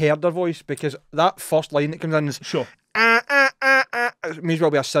actually heard her voice because that first line that comes in is Sure. It may as well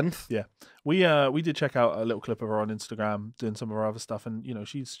be a synth. Yeah. We did check out a little clip of her on Instagram doing some of her other stuff, and you know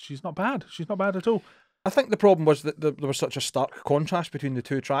she's not bad. She's not bad at all. I think the problem was that there was such a stark contrast between the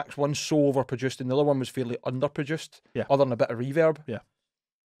two tracks. One so overproduced, and the other one was fairly underproduced. Yeah. Other than a bit of reverb. Yeah.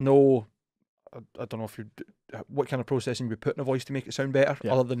 No, I don't know if you what kind of processing you would put in a voice to make it sound better,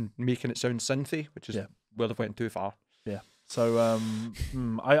 Yeah. other than making it sound synthy, which is Yeah. where they've went too far. Yeah. So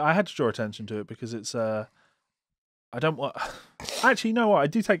I had to draw attention to it because it's I don't want. Actually, you know what? I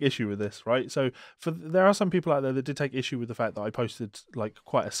do take issue with this, right? So there are some people out there that did take issue with the fact that I posted like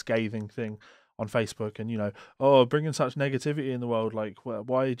quite a scathing thing on Facebook, and you know, oh, bringing such negativity in the world, like,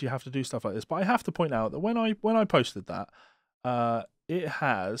 why do you have to do stuff like this? But I have to point out that when I posted that, it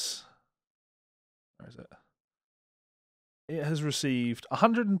has, where is it? It has received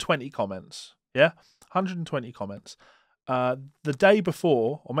 120 comments. Yeah, 120 comments. The day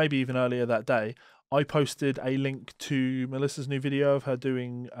before, or maybe even earlier that day, I posted a link to Melissa's new video of her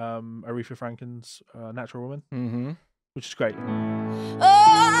doing Aretha Franklin's Natural Woman, Mm-hmm. which is great.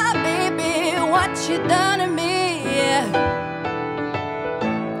 Oh, baby, what you done to me?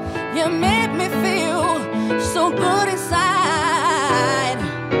 You made me feel so good inside.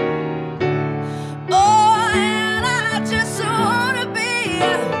 Oh, and I just wanna be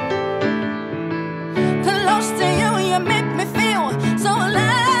close to you. You make me feel so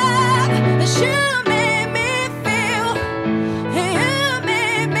alive. You made me feel. You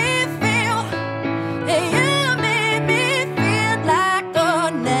made me feel. You made me feel like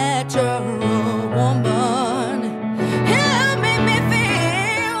a natural woman. You made me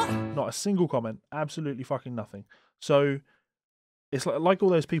feel. Not a single comment, absolutely fucking nothing. So it's like all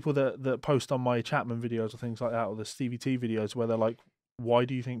those people that post on my Chapman videos or things like that, or the Stevie T videos, where they're like, why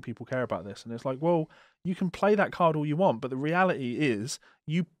do you think people care about this? And it's like, well, you can play that card all you want, but the reality is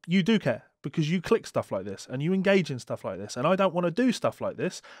you do care, because you click stuff like this and you engage in stuff like this. And I don't want to do stuff like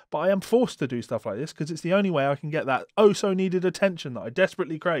this, but I am forced to do stuff like this because it's the only way I can get that oh so needed attention that I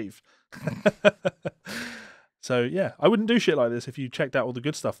desperately crave. So yeah, I wouldn't do shit like this if you checked out all the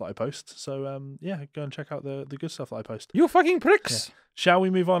good stuff that I post. So yeah, go and check out the good stuff that I post. You fucking pricks. Yeah. Shall we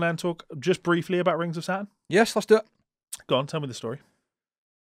move on and talk just briefly about Rings of Saturn? Yes, let's do it. Go on, tell me the story.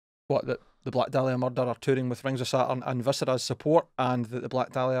 What, that the Black Dahlia Murder are touring with Rings of Saturn and Viscera's support, and that the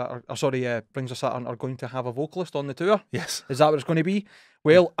Black Dahlia, Rings of Saturn are going to have a vocalist on the tour? Yes. Is that what it's going to be?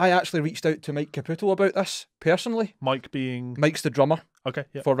 Well, I actually reached out to Mike Caputo about this personally. Mike being... Mike's the drummer Okay,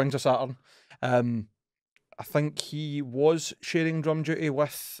 yeah. for Rings of Saturn. I think he was sharing drum duty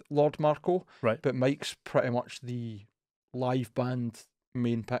with Lord Marco, Right. but Mike's pretty much the live band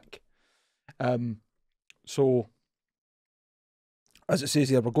main pick. So, as it says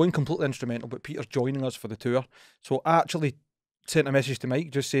here, we're going completely instrumental, but Peter's joining us for the tour. So I actually sent a message to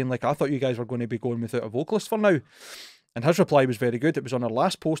Mike just saying, like, I thought you guys were going to be going without a vocalist for now. And his reply was very good. It was on our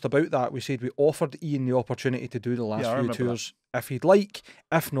last post about that. We said we offered Ian the opportunity to do the last Yeah, I few remember tours if he'd like.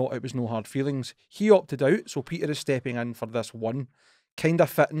 If not, it was no hard feelings. He opted out, so Peter is stepping in for this one. Kind of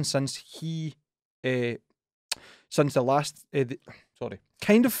fitting since he, since the last,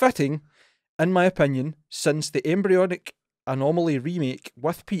 kind of fitting, in my opinion, since the Embryonic Anomaly remake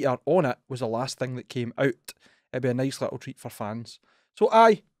with Peter on it was the last thing that came out. It'd be a nice little treat for fans. So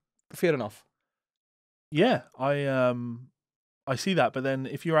aye, fair enough. Yeah, I see that, but then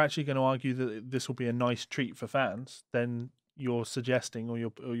if you're actually going to argue that this will be a nice treat for fans, then you're suggesting, or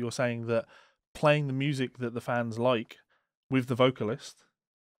you're saying that playing the music that the fans like with the vocalist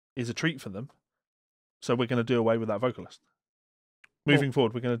is a treat for them. So we're going to do away with that vocalist. Moving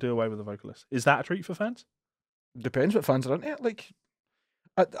forward, we're going to do away with the vocalist. Is that a treat for fans? Depends what fans are into. Like,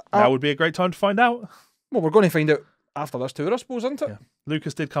 That would be a great time to find out. well, we're going to find out after this tour, I suppose, isn't it? Yeah.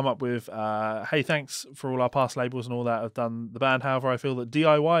 Lucas did come up with, hey, thanks for all our past labels and all that have done the band. However, I feel that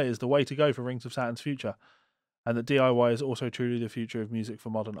DIY is the way to go for Rings of Saturn's future, and that DIY is also truly the future of music for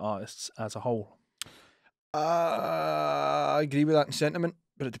modern artists as a whole. I agree with that sentiment,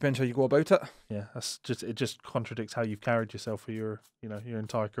 but it depends how you go about it. Yeah, it just contradicts how you've carried yourself for your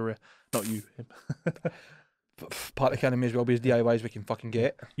entire career. Not you, him. Part of the may as well be as DIY as we can fucking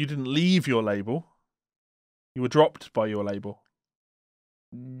get. You didn't leave your label. You were dropped by your label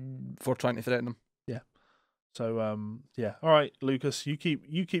For trying to threaten them. Yeah. So yeah. All right, Lucas, you keep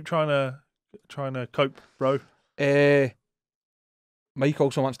trying to cope, bro. Mike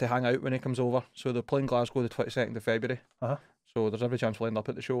also wants to hang out when he comes over, so they're playing Glasgow the 22nd of February. So there's every chance we'll end up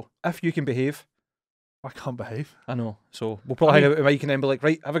at the show if you can behave. I can't behave. I know. So we'll probably hang out with Mike and then be like,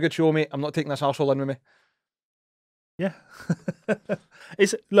 right, have a good show, mate. I'm not taking this arsehole in with me. Yeah.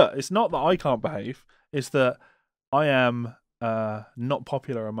 It's not that I can't behave. It's that I am not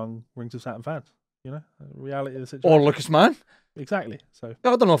popular among Rings of Saturn fans. You know, the reality of the situation. Or Lucas Mann. Exactly. So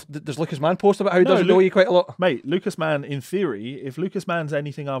I don't know if does Lucas Mann post about how he doesn't know you quite a lot. Mate, Lucas Mann, in theory, if Lucas Mann's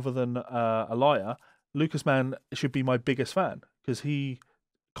anything other than a liar, Lucas Mann should be my biggest fan because he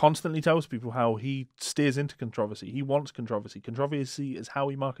constantly tells people how he steers into controversy. He wants controversy. Controversy is how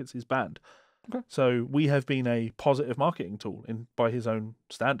he markets his band. Okay. So we have been a positive marketing tool by his own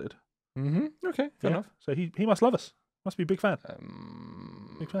standard. Okay, fair enough. So he must love us. Must be a big fan.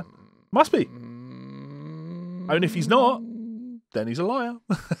 Big fan. Must be. And if he's not, then he's a liar.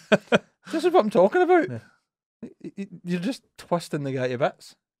 This is what I'm talking about. Yeah. You're just twisting the guy to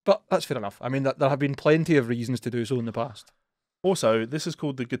bits. But that's fair enough. I mean, there have been plenty of reasons to do so in the past. Also, this is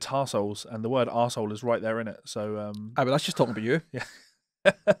called the Guitar Souls, and the word arsehole is right there in it. So, but that's just talking about you. Yeah.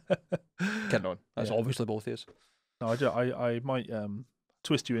 Kidding on. That's obviously both of us. No, I might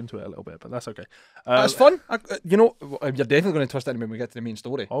twist you into it a little bit, but that's okay. That's fun. You're definitely going to twist it when we get to the main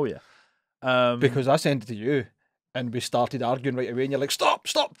story. Oh yeah. Because I sent it to you, and we started arguing right away, and you're like, "Stop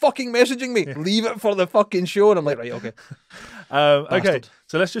fucking messaging me. Leave it for the fucking show." And I'm like, "Right, okay." Okay,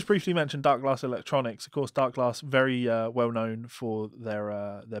 so let's just briefly mention Darkglass Electronics. Of course, Darkglass very well known for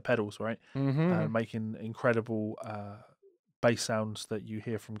their pedals, right? Making incredible bass sounds that you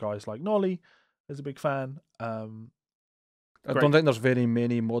hear from guys like Nolly. Is a big fan. I don't think there's very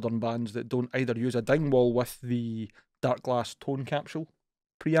many modern bands that don't either use a dingwall with the Darkglass tone capsule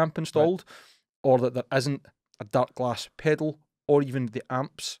preamp installed, or that there isn't a Darkglass pedal or even the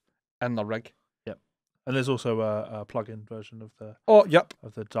amps in the rig. Yep. And there's also a plug-in version of the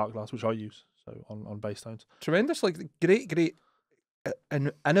of the Darkglass, which I use on bass tones. Tremendous, like great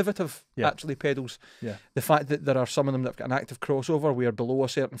and innovative actually pedals. Yeah. The fact that there are some of them that have got an active crossover where below a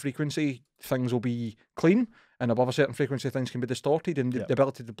certain frequency things will be clean and above a certain frequency things can be distorted, and the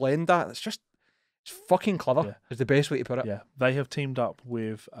ability to blend that, it's fucking clever is the best way to put it. Yeah. They have teamed up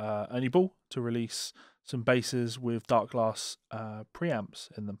with Ernie Ball to release some basses with Darkglass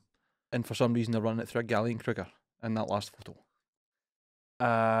preamps in them. And for some reason they're running it through a Galleon Kruger in that last photo.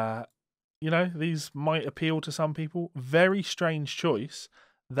 You know, these might appeal to some people. Very strange choice.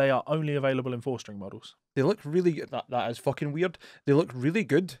 They are only available in 4-string models. They look really good. That is fucking weird. They look really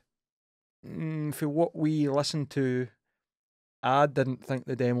good. For what we listened to, I didn't think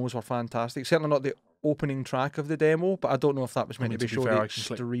the demos were fantastic. Certainly not the opening track of the demo, but I don't know if that was meant to be shown on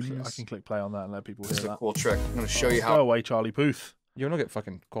streams. I can click play on that and let people hear that. This is a cool trick. I'm going to show you how. Go away, Charlie Puth. You'll not get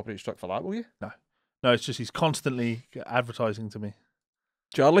fucking copyright struck for that, will you? No, it's just he's constantly advertising to me.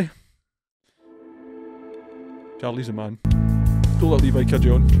 Charlie's a man. Don't let Levi kid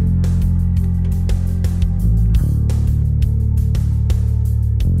you on.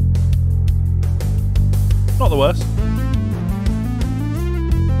 Not the worst.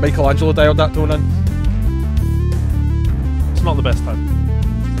 Angelo dialed that tone in. It's not the best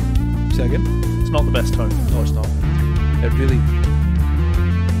tone. Say again? It's not the best tone. No, it's not. It really...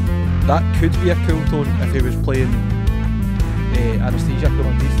 That could be a cool tone if he was playing Anesthesia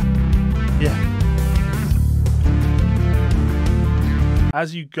on these. Yeah.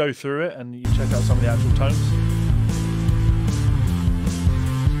 As you go through it and you check out some of the actual tones,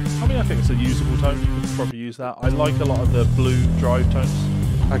 I mean, I think it's a usable tone. You could probably use that. I like a lot of the blue drive tones.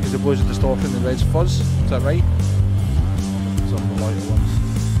 Because the blues are distortion and the red's fuzz. Is that right? Some of the lighter ones.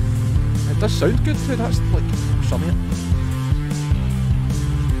 It does sound good too. That's like something.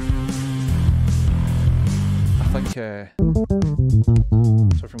 I think.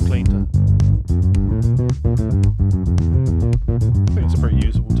 So from clean to. I think it's a pretty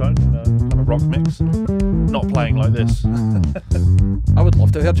usable tone in a kind of rock mix, not playing like this. I would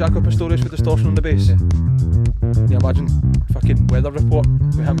love to hear Jaco Pastorius with distortion on the bass. Yeah. Can you imagine fucking Weather Report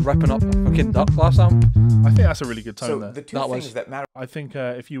with him ripping up a fucking Darkglass amp? I think that's a really good tone So there. the two That things was- that matter I think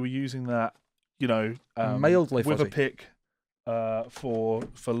if you were using that, you know, Mildly with a fuzzy. pick for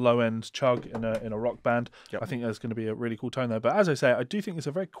low end chug in a rock band, Yep. I think there's going to be a really cool tone there. But as I say, I do think it's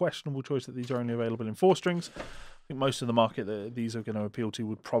a very questionable choice that these are only available in 4 strings. I think most of the market that these are going to appeal to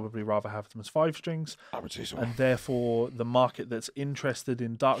would probably rather have them as 5 strings, I would say so. and therefore the market that's interested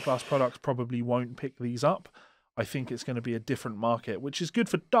in Darkglass products probably won't pick these up. I think it's going to be a different market, which is good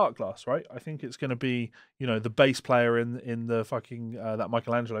for Darkglass, right? I think it's going to be, you know, the bass player in the fucking that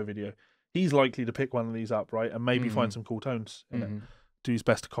Michelangelo video. He's likely to pick one of these up, right, and maybe find some cool tones in it. Do his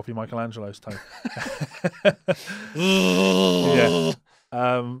best to copy Michelangelo's tone. Yeah.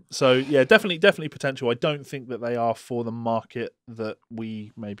 So yeah, definitely potential. I don't think that they are for the market that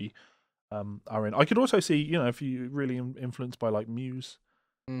we maybe are in. I could also see, you know, if you really influenced by like Muse,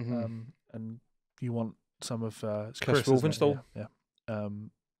 and you want some of Chris isn't it? Wolfenstall. Yeah.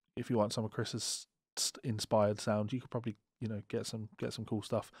 If you want some of Chris's inspired sound, you could probably, you know, get some cool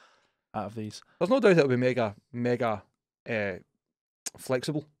stuff out of these. There's no doubt it'll be mega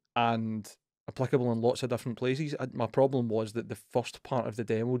flexible and applicable in lots of different places. My problem was that the first part of the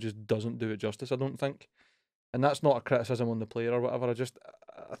demo just doesn't do it justice, I don't think. And that's not a criticism on the player or whatever.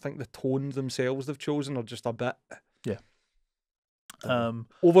 I think the tones themselves they've chosen are just a bit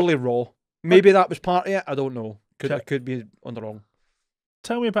overly raw. Maybe that was part of it. I don't know. I could be on the wrong.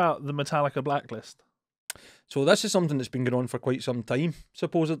 Tell me about the Metallica Blacklist. So this is something that's been going on for quite some time,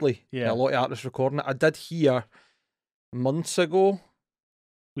 supposedly. Yeah. A lot of artists recording it. I did hear months ago.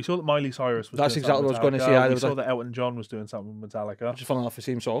 We saw that Miley Cyrus was That's doing exactly what I was going to say. Metallica. We There saw was that Elton John was doing something with Metallica. just funny enough, the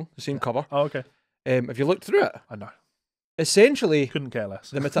same song, the same cover. Oh, okay. If you looked through it, I know. essentially, Couldn't care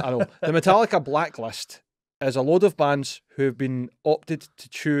less. the Metallica Blacklist is a load of bands who have been opted to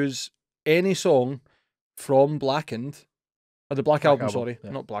choose any song from Blackened, or the Black Album, sorry,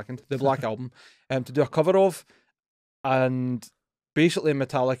 yeah. not Blackened, the Black Album, to do a cover of, and basically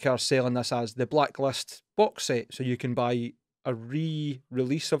Metallica are selling this as the Blacklist box set, so you can buy a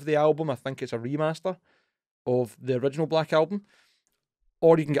re-release of the album. I think it's a remaster of the original Black Album,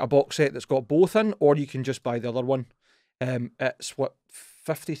 or you can get a box set that's got both in, or you can just buy the other one. It's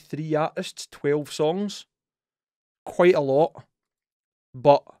 53 artists, 12 songs, quite a lot.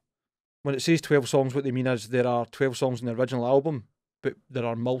 But when it says 12 songs, what they mean is there are 12 songs in the original album, but there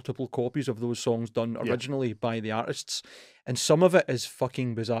are multiple copies of those songs done originally by the artists, and some of it is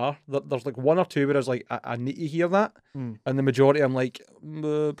fucking bizarre. There's like one or two where I was like, I need to hear that, and the majority I'm like,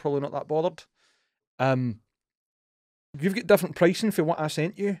 probably not that bothered. You've got different pricing for what I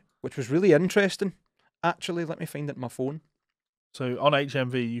sent you, which was really interesting. Actually, let me find it on my phone. So on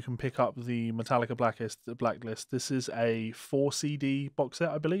HMV, you can pick up the Metallica Blacklist. This is a 4 CD box set,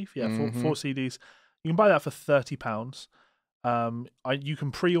 I believe. Yeah, four CDs. You can buy that for £30. You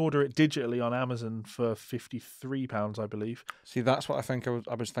can pre-order it digitally on Amazon for £53, I believe. See, that's what I think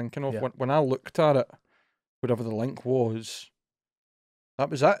I was thinking of Yeah. when I looked at it. Whatever the link was, that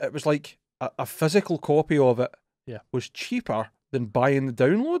was it. It was like a physical copy of it. Yeah. Was cheaper than buying the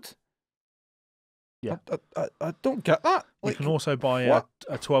download. Yeah. I don't get that. You can also buy what?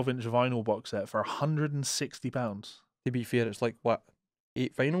 a 12-inch vinyl box set for £160. To be fair, it's like what,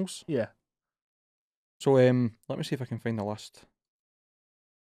 8 vinyls. Yeah. So let me see if I can find the list.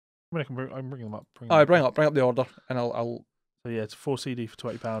 I mean, I'm bringing them up. Bring up the order, and I'll. So yeah, it's a 4 CD for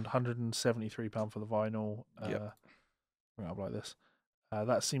 £20, £173 for the vinyl. Yep. Bring it up like this.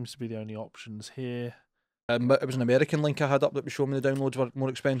 That seems to be the only options here. It was an American link I had up that was showing me the downloads were more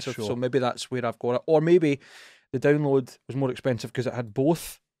expensive, Sure. so maybe that's where I've got it. Or maybe the download was more expensive because it had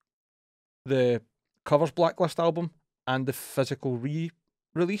both the Covers Blacklist album and the physical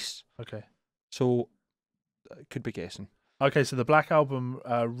re-release. Okay. So I could be guessing. Okay, so the Black Album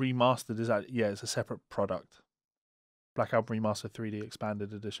remastered it's a separate product. Black Album Remastered 3D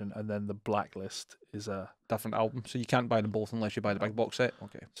Expanded Edition, and then the Blacklist is a Different album, so you can't buy them both unless you buy the big box set.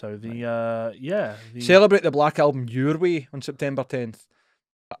 Okay. so the Celebrate the Black Album your way on September 10th.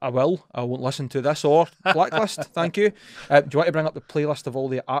 I will. I won't listen to this or Blacklist. Thank you. Do you want to bring up the playlist of all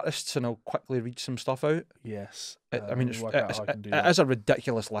the artists and I'll quickly read some stuff out? Yes. I mean, work out how I can do it that. is a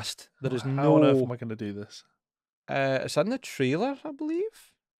ridiculous list. There is How on earth am I going to do this? It's in the trailer, I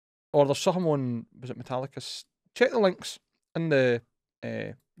believe. Or there's someone, was it Metallica's? Check the links in the,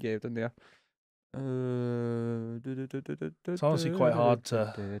 down there. It's honestly quite hard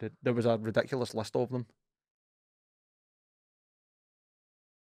to... There was a ridiculous list of them.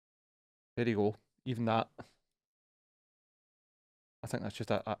 There you go. Even that. I think that's just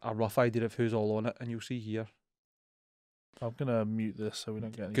a rough idea of who's all on it, and you'll see here. I'm gonna mute this so we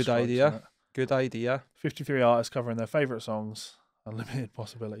don't get any Good strikes idea. on it. Good idea. 53 artists covering their favourite songs. Unlimited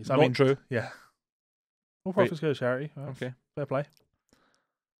possibilities. I Not mean, true. yeah. All Great. profits go to charity. Right. Okay. Fair play.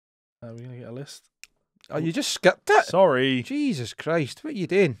 We're gonna get a list. Oh, you just skipped it. Sorry, Jesus Christ, what are you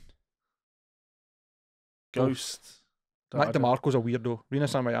doing? Ghost. Mac DeMarco's a weirdo. Rena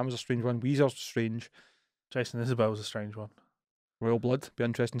Samayama's a strange one. Weezer's strange. Jason Isabel's a strange one. Royal Blood, be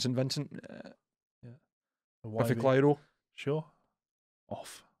interesting. St Vincent, Biffy YB. Clyro, Sure.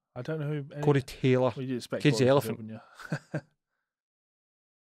 Off. I don't know who. Corey Taylor. Well, you expect Kids the Corey to do, Elephant. wouldn't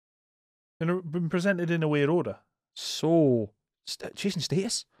you? Been presented in a weird order. So, Chasing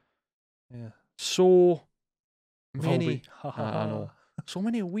Status. Yeah. So many. Volby. I know. So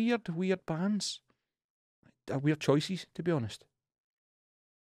many weird bands. Weird choices, to be honest.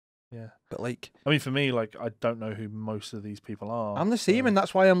 Yeah. But like, I mean, for me, like, I don't know who most of these people are. I'm the same, so- and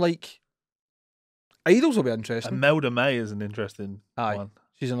that's why I'm like, Idols will be And interesting. Melda May is an interesting Aye. one.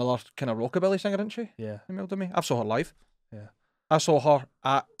 She's another kind of rockabilly singer, isn't she? Yeah. Imelda May. I saw her live. Yeah. I saw her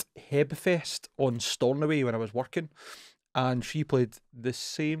at Hebfest on Stornoway when I was working, and she played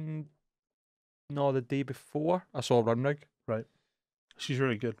the day before. I saw Run Rig. She's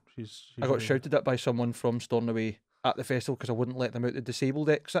really good. She's I got really shouted at by someone from Stornoway at the festival because I wouldn't let them out the disabled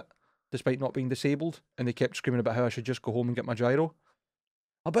exit, despite not being disabled, and they kept screaming about how I should just go home and get my gyro.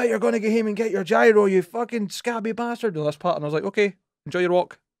 I bet you're going to get home and get your gyro, you fucking scabby bastard. And this part, and I was like, okay, enjoy your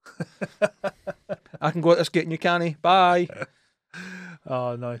walk. I can go at this gate and you can't. Bye.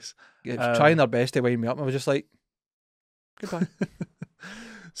 Oh, nice. Trying their best to wind me up. I was just like, goodbye.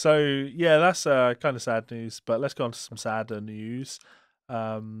 So yeah, that's kind of sad news. But let's go on to some sadder news.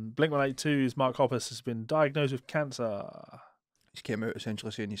 Blink-182's Mark Hoppus has been diagnosed with cancer. He came out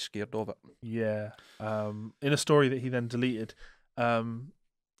essentially saying he's scared of it. Yeah. In a story that he then deleted.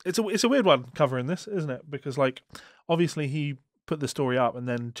 It's a weird one covering this, isn't it? Because like obviously he put the story up and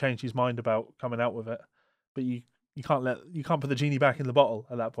then changed his mind about coming out with it, but you can't put the genie back in the bottle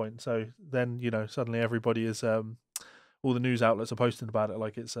at that point. So then suddenly everybody is all the news outlets are posting about it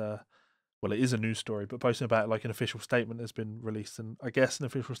like it's well, it is a news story, but posting about it like an official statement has been released, and I guess an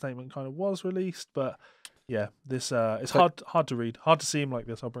official statement kind of was released, but yeah, this it's hard to read, hard to see him like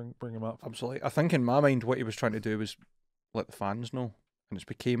this. I'll bring him up. Absolutely. I think in my mind what he was trying to do was let the fans know, and it's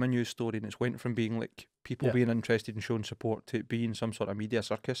became a news story, and it's went from being like people being interested and showing support to it being some sort of media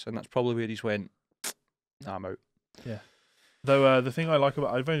circus, and that's probably where he's went, nah, I'm out. Yeah. Though the thing I like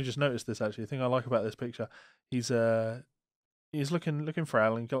about, I've only just noticed this actually. The thing I like about this picture, he's looking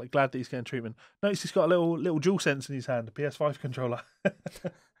frail and glad that he's getting treatment. Notice he's got a little DualSense in his hand, a PS5 controller.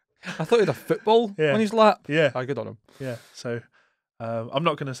 I thought he had a football Yeah. on his lap. Yeah, Good on him. yeah. So I'm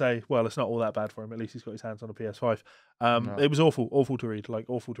not going to say, well, it's not all that bad for him. At least he's got his hands on a PS5. No. It was awful to read,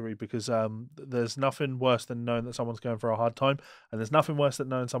 because there's nothing worse than knowing that someone's going for a hard time, and there's nothing worse than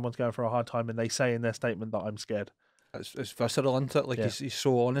knowing someone's going for a hard time and they say in their statement that I'm scared. It's visceral, isn't it? Like he's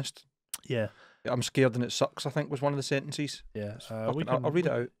so honest. Yeah. I'm scared and it sucks, I think, was one of the sentences. Yeah. I'll read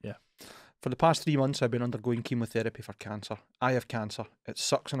it out. Yeah. For the past 3 months, I've been undergoing chemotherapy for cancer. I have cancer. It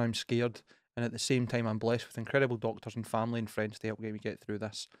sucks and I'm scared. And at the same time, I'm blessed with incredible doctors and family and friends to help me get through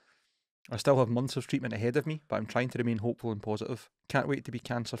this. I still have months of treatment ahead of me, but I'm trying to remain hopeful and positive. Can't wait to be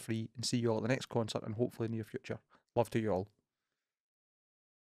cancer-free and see you all at the next concert and hopefully near future. Love to you all.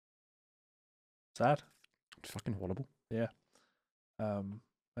 Sad. It's fucking horrible. Yeah.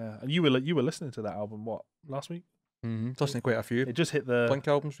 And you were listening to that album last week? Mm-hmm. Listening to quite a few It just hit the Blink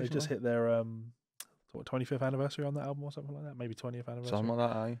albums They recently. just hit their 25th anniversary on that album or something like that. Maybe 20th anniversary. Something like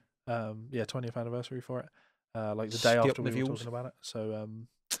that, aye. 20th anniversary for it. Like the day Scalped after in we the were feels. talking about it. So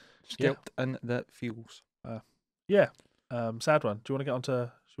Scalped in the feels. sad one. Do you want to get onto?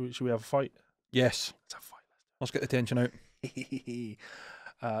 Should we have a fight? Yes. Let's have a fight. Let's get the tension out.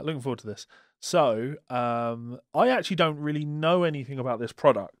 Looking forward to this. So, I actually don't really know anything about this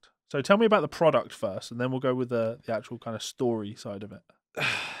product. So tell me about the product first, and then we'll go with the actual kind of story side of it.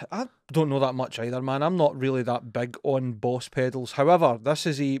 I don't know that much either, man. I'm not really that big on Boss pedals. However, this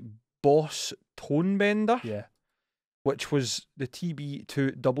is a Boss Tonebender, Yeah. which was the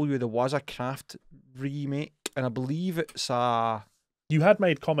TB2W, the Waza Craft remake, and I believe it's a... You had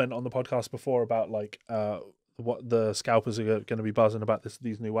made comment on the podcast before about like what the scalpers are going to be buzzing about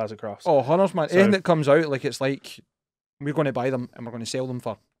these new Waza crafts. Oh, hunters, man. So- Anything that comes out, like, it's like, we're going to buy them and we're going to sell them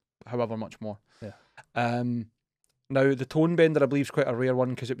for however much more. Yeah. Now, the Tonebender, I believe, is quite a rare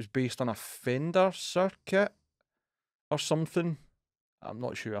one because it was based on a Fender circuit or something. I'm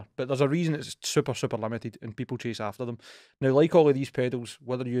not sure. But there's a reason it's super, super limited and people chase after them. Now, like all of these pedals,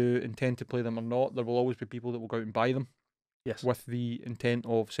 whether you intend to play them or not, there will always be people that will go out and buy them. Yes. with the intent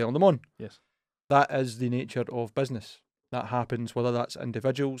of selling them on. Yes. That is the nature of business. That happens whether that's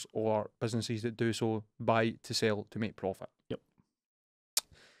individuals or businesses that do so buy to sell to make profit. Yep.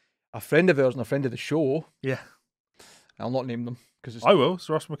 A friend of ours and a friend of the show, Yeah. I'll not name them because it's I will. It's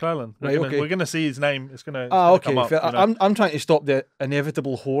Ross McClellan. Right, okay. We're gonna see his name. It's gonna. okay. Come up, fair. you know. I'm trying to stop the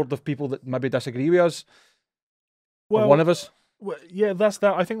inevitable horde of people that maybe disagree with us. Or Well, one of us. Well, yeah, that's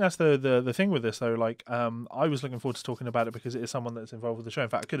that. I think that's the thing with this though. Like, I was looking forward to talking about it because it is someone that's involved with the show. In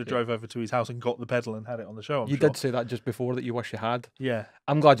fact, I could have drove over to his house and got the pedal and had it on the show. I'm You sure. did say that just before that you wish you had. Yeah.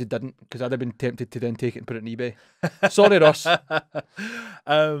 I'm glad you didn't because I'd have been tempted to then take it and put it on eBay. Sorry, Ross.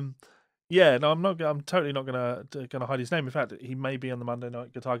 Yeah, no, I'm not. I'm totally not gonna hide his name. In fact, he may be on the Monday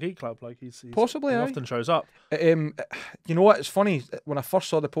Night Guitar Geek Club. Like he's Possibly, he aye. often shows up. You know what? It's funny. When I first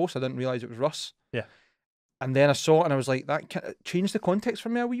saw the post, I didn't realise it was Russ. Yeah. And then I saw it and I was like, that changed the context for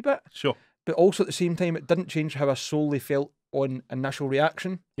me a wee bit. Sure. But also at the same time, it didn't change how I solely felt on initial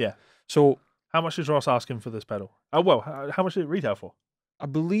reaction. Yeah. So How much is Ross asking for this pedal? Oh well, how much did it retail for? I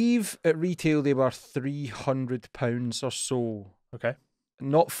believe at retail they were £300 or so. Okay.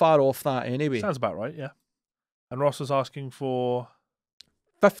 Not far off that anyway. Sounds about right. Yeah. And Ross was asking for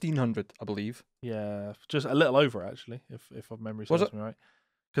 1,500, I believe. yeah, just a little over actually, if my memory Was serves me right.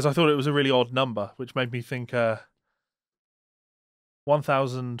 Because I thought it was a really odd number, which made me think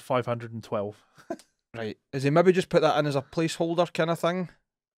 1,512. Right. Is he maybe just put that in as a placeholder kind of thing?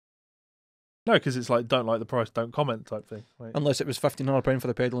 No, because it's like don't like the price, don't comment type thing. Like, Unless it was £1,500 for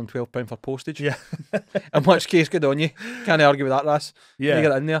the pedal and £12 for postage. yeah, In which case, good on you. Can't argue with that, Ras. yeah. You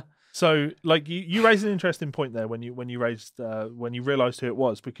get it in there. So, like, you raised an interesting point there when you realised who it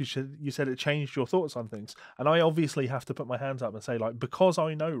was, because you said it changed your thoughts on things, and I obviously have to put my hands up and say, like, because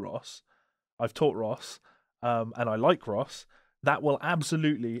I know Ross, I've taught Ross, and I like Ross, that will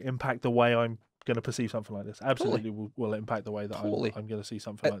absolutely impact the way I'm going to perceive something like this. Absolutely will impact the way that I'm going to see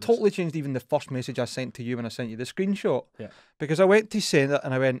something like It this. totally changed even the first message I sent to you when I sent you the screenshot. Yeah. Because I went to send it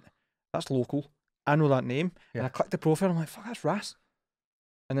and I went, that's local. I know that name. Yeah. And I clicked the profile and I'm like, fuck, that's Ras.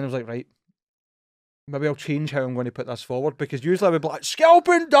 And then I was like, right, maybe I'll change how I'm going to put this forward, because usually I would be like,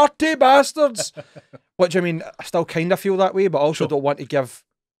 scalping dirty bastards. Which, I mean, I still kind of feel that way, but I also don't want to give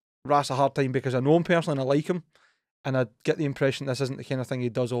Ras a hard time because I know him personally and I like him. And I get the impression this isn't the kind of thing he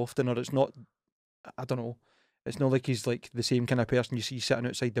does often, or it's not, I don't know, it's not like he's like the same kind of person you see sitting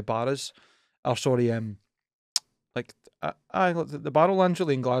outside the bars, or sorry, like the Barrel Angelo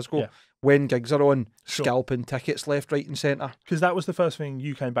in Glasgow, Yeah. when gigs are on, Sure. scalping tickets left, right and centre. Because that was the first thing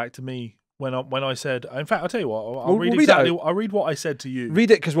you came back to me when I said. In fact, I'll tell you what. I'll We'll read read it exactly. out. I'll read what I said to you.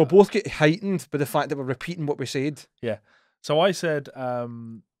 Read it, because we'll both get heightened by the fact that we're repeating what we said. Yeah. So I said,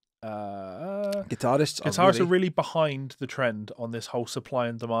 Guitarists are really behind the trend on this whole supply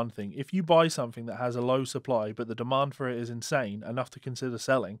and demand thing. If you buy something that has a low supply, but the demand for it is insane enough to consider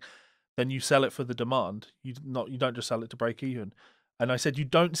selling, then you sell it for the demand. You don't just sell it to break even. And I said you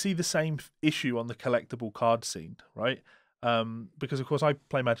don't see the same issue on the collectible card scene, right? Because of course I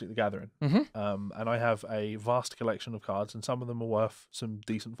play Magic the Gathering, and I have a vast collection of cards, and some of them are worth some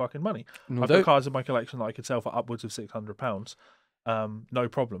decent fucking money. No I've doubt. got cards in my collection that I could sell for upwards of £600, no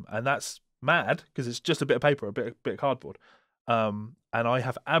problem, and that's mad because it's just a bit of paper, a bit of cardboard. And I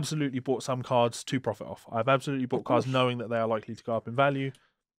have absolutely bought some cards to profit off. I've absolutely bought cards knowing that they are likely to go up in value.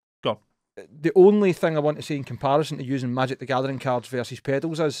 Gone. The only thing I want to say in comparison to using Magic the Gathering cards versus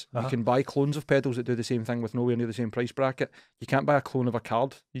pedals is you can buy clones of pedals that do the same thing with nowhere near the same price bracket. You can't buy a clone of a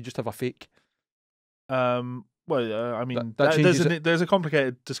card. You just have a fake. I mean, That changes there's a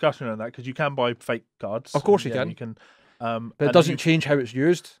complicated discussion on that because you can buy fake cards. Of course you Yeah, can. You can, But it doesn't change how it's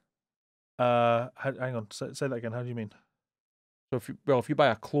used. hang on, say that again. How do you mean? So if you buy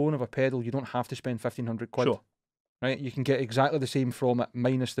a clone of a pedal, you don't have to spend 1,500 quid. Sure. Right? You can get exactly the same from it,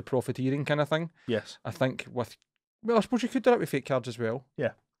 minus the profiteering kind of thing. Yes. I think with, well, I suppose you could do that with fake cards as well.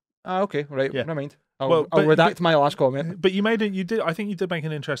 Yeah. Okay, right. Yeah. Never mind. I'll Well, redact my last comment. But I think you did make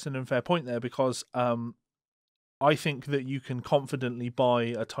an interesting and fair point there, because I think that you can confidently buy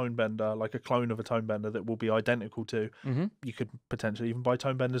a Tonebender, like a clone of a Tonebender that will be identical to. Mm-hmm. You could potentially even buy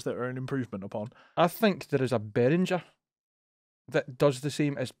Tonebenders that are an improvement upon. I think there is a Behringer that does the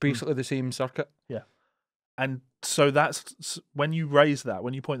same. It's basically the same circuit. Yeah. And so that's when you raise that,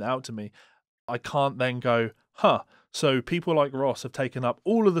 when you point that out to me, I can't then go, so people like Ross have taken up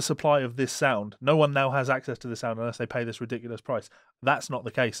all of the supply of this sound. No one now has access to this sound unless they pay this ridiculous price. That's not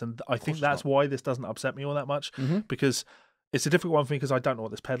the case. And I think that's why this doesn't upset me all that much, because it's a difficult one for me because I don't know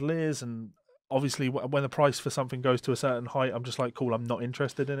what this pedal is. And obviously when the price for something goes to a certain height, I'm just like, cool, I'm not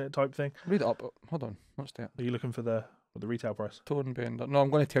interested in it type thing. Read it up. Hold on. What's that? Are you looking for the retail price? Tonebender. No,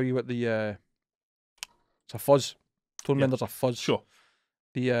 I'm going to tell you what the... it's a fuzz. Tonebender's a fuzz. Sure.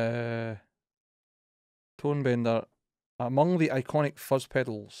 The Tonebender, among the iconic fuzz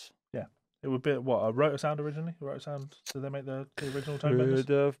pedals. It would be what, a rotor sound originally? A rotor sound? Did they make the original Tonebenders?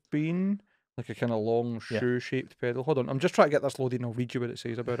 Could have been like a kind of long shoe-shaped pedal. Hold on, I'm just trying to get this loaded and I'll read you what it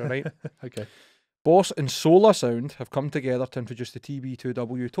says about it, right? Okay. Boss and Solar Sound have come together to introduce the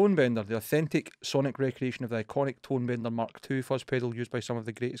TB2W Tonebender, the authentic sonic recreation of the iconic Tonebender Mark II fuzz pedal used by some of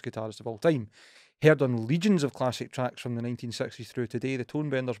the greatest guitarists of all time. Heard on legions of classic tracks from the 1960s through today, the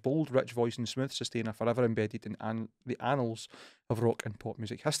Tonebender's bold, rich voice and smooth sustain are forever embedded in the annals of rock and pop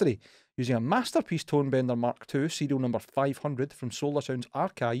music history. Using a masterpiece Tonebender Mark II, serial number 500 from Solar Sound's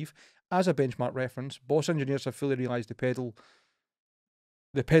archive as a benchmark reference, Boss engineers have fully realised the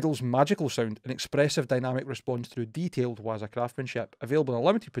pedal's magical sound and expressive dynamic response through detailed Waza craftsmanship. Available in a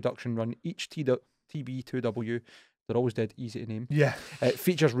limited production run, each TB2W, they're always dead easy to name. Yeah. It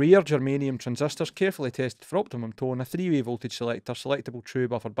features rare germanium transistors carefully tested for optimum tone, a 3-way voltage selector, selectable true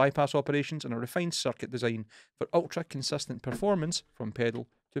buffer bypass operations, and a refined circuit design for ultra consistent performance from pedal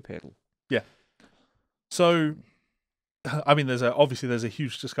to pedal. Yeah. So, I mean, there's a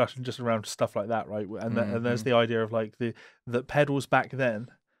huge discussion just around stuff like that, right? And and there's the idea of like that pedals back then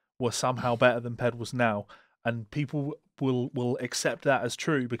were somehow better than pedals now, and people will accept that as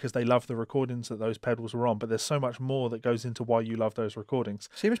true because they love the recordings that those pedals were on. But there's so much more that goes into why you love those recordings.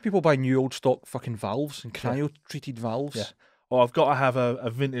 Same as people buy new old stock fucking valves and cryo-treated valves. Yeah. Or I've got to have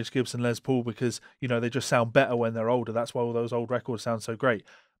a vintage Gibson Les Paul because, you know, they just sound better when they're older. That's why all those old records sound so great.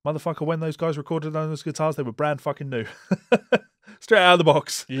 Motherfucker, when those guys recorded on those guitars, they were brand fucking new. Straight out of the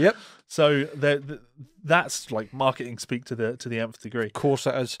box. Yep. So that's like marketing speak to the nth degree. Of course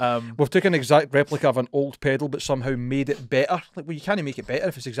it is. We've taken an exact replica of an old pedal but somehow made it better. Like, well, you can't make it better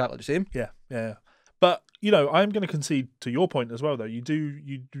if it's exactly the same. Yeah. But, you know, I'm going to concede to your point as well, though.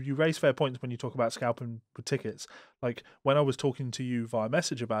 You raise fair points when you talk about scalping for tickets. Like, when I was talking to you via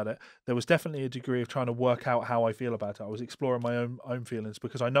message about it, there was definitely a degree of trying to work out how I feel about it. I was exploring my own feelings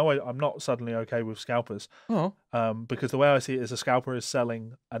because I know I'm not suddenly okay with scalpers. Oh. Because the way I see it is a scalper is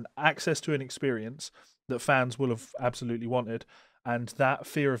selling an access to an experience that fans will have absolutely wanted, and that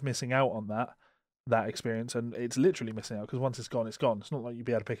fear of missing out on that experience, and it's literally missing out because once it's gone, it's gone. It's not like you'll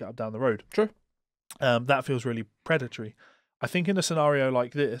be able to pick it up down the road. True. That feels really predatory. I think in a scenario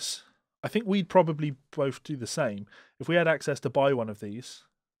like this, I think we'd probably both do the same. If we had access to buy one of these,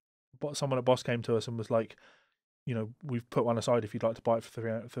 but someone at Boss came to us and was like, you know, we've put one aside if you'd like to buy it for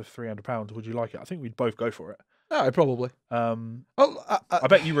 £300, would you like it? I think we'd both go for it. Yeah, probably. I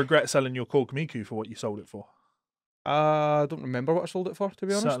bet you regret selling your Korg Miku for what you sold it for. I don't remember what I sold it for, to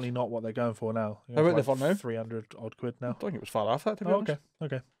be honest. Certainly not what they're going for now. How about they for now? 300 odd quid now. I don't think it was far off that, to be honest.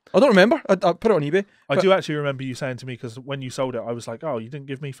 Okay. I don't remember. I put it on eBay. I do actually remember you saying to me, because when you sold it, I was like, oh, you didn't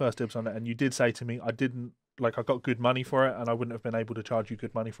give me first dibs on it. And you did say to me, I got good money for it and I wouldn't have been able to charge you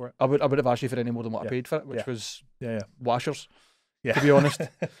good money for it. I would have asked you for any more than what I paid for it, which was washers. Yeah. To be honest,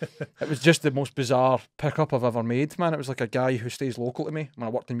 it was just the most bizarre pickup I've ever made, man. It was like a guy who stays local to me. When I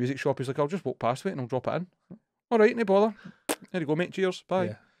worked in a music shop, he's like, I'll just walk past it and I'll drop it in. All right, no bother. There you go, mate. Cheers.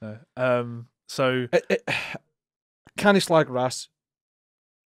 Bye. Yeah. No. So can he slag Ras,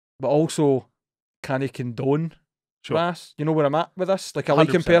 but also can he condone Ras? You know where I'm at with this? Like, I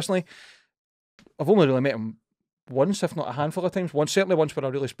like him 100%. personally. I've only really met him once, if not a handful of times. Certainly once where I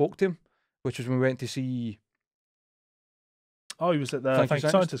really spoke to him, which was when we went to see. Oh, he was at the Thank You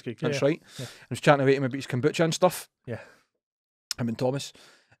Scientist gig. That's right. Yeah. I was chatting away to him about his kombucha and stuff. Yeah. Him and Thomas.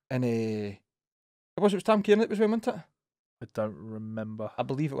 And it was Tom Kieran that was with him, wasn't it? I don't remember. I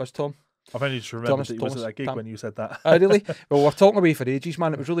believe it was Tom. I've only just remembered that he was at that gig when you said that. Really? Well, we're talking away for ages,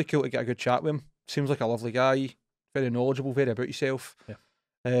 man. It was really cool to get a good chat with him. Seems like a lovely guy. Very knowledgeable, very about himself. Yeah.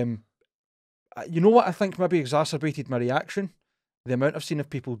 You know what I think maybe exacerbated my reaction? The amount I've seen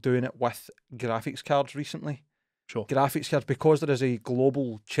of people doing it with graphics cards recently. Sure. Graphics cards, because there is a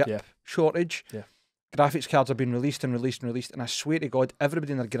global chip shortage. Yeah. Graphics cards have been released, and I swear to God,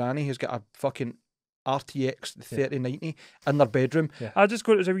 everybody and their granny has got a fucking RTX 3090 in their bedroom. Yeah. I just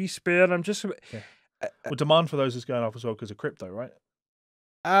got it as a wee spare. I'm just. Well, demand for those is going up as well because of crypto, right?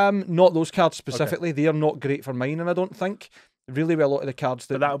 Not those cards specifically. Okay. They are not great for mining, I don't think. Really, well, a lot of the cards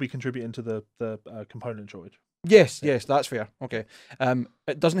but that'll be contributing to the component shortage. Yes, that's fair. Okay.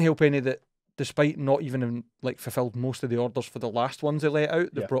 It doesn't help any that, despite not even fulfilled most of the orders for the last ones they let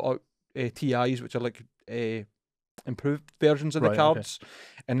out, they've brought out TIs, which are like improved versions of the cards,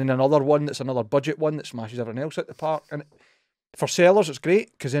 and then another one that's another budget one that smashes everything else at the park. And for sellers, it's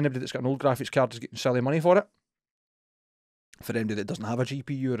great because anybody that's got an old graphics card is getting silly money for it. For anybody that doesn't have a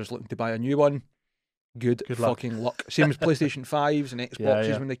GPU or is looking to buy a new one, good fucking luck. Same as PlayStation 5s and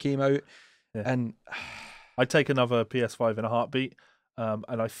Xboxes when they came out. Yeah. And I'd take another PS5 in a heartbeat.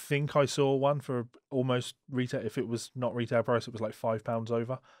 And I think I saw one for almost retail. If it was not retail price, it was like £5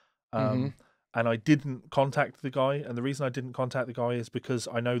 over. And I didn't contact the guy. And the reason I didn't contact the guy is because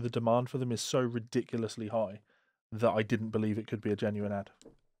I know the demand for them is so ridiculously high that I didn't believe it could be a genuine ad.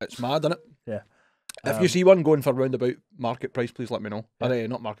 It's mad, isn't it? Yeah. If you see one going for roundabout market price, please let me know. Yeah.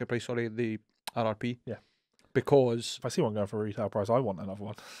 Not market price, sorry, the RRP. Yeah. Because If I see one going for retail price, I want another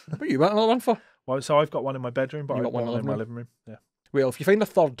one. what you want another one for? Well, so I've got one in my bedroom, but You I've got got one one in in the my living room. Yeah. Well, if you find a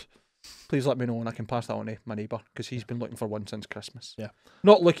third, please let me know and I can pass that on to my neighbour because he's been looking for one since Christmas. Yeah.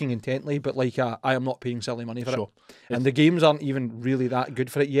 Not looking intently, but like I am not paying silly money for Sure. it. And the games aren't even really that good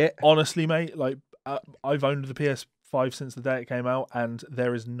for it yet. Honestly, mate, like I've owned the PS5 since the day it came out, and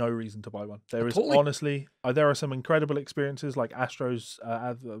there is no reason to buy one. There is Totally. honestly, there are some incredible experiences like Astro's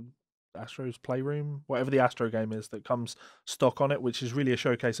Playroom, whatever the Astro game is that comes stock on it, which is really a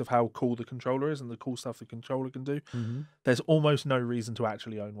showcase of how cool the controller is and the cool stuff the controller can do. There's almost no reason to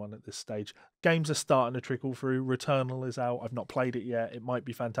actually own one at this stage. Games are starting to trickle through. Returnal is out. I've not played it yet. It might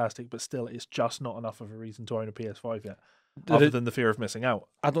be fantastic, but still, it's just not enough of a reason to own a PS5 yet, other than the fear of missing out.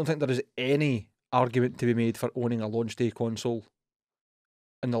 I don't think there is any argument to be made for owning a launch day console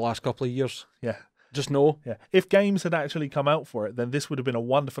in the last couple of years. Yeah. Just no. Yeah. If games had actually come out for it, then this would have been a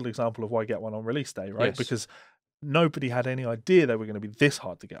wonderful example of why get one on release day, right? Yes. Because nobody had any idea they were going to be this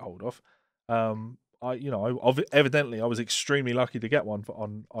hard to get hold of. Evidently I was extremely lucky to get one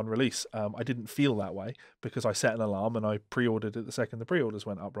on release. I didn't feel that way because I set an alarm and I pre-ordered it the second the pre-orders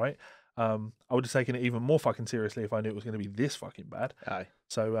went up, right? I would have taken it even more fucking seriously if I knew it was going to be this fucking bad. Aye.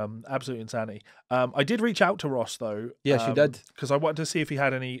 So absolute insanity. I did reach out to Ross though. Yes, you did. Because I wanted to see if he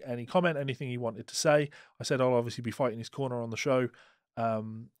had any comment, anything he wanted to say. I said I'll obviously be fighting his corner on the show.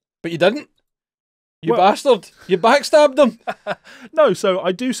 But you didn't. You Well- bastard! You backstabbed him. No, so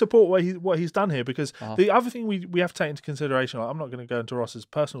I do support what he's done here because the other thing we have to take into consideration, like, I'm not going to go into Ross's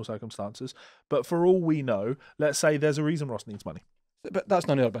personal circumstances, but for all we know, let's say there's a reason Ross needs money. But that's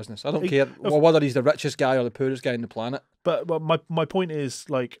none of our business. I don't care whether he's the richest guy or the poorest guy on the planet. But my point is,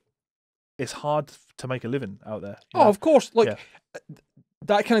 like, it's hard to make a living out there. you Oh, know? of course. Look, Yeah.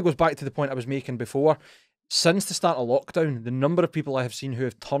 that kind of goes back to the point I was making before. Since the start of lockdown, the number of people I have seen who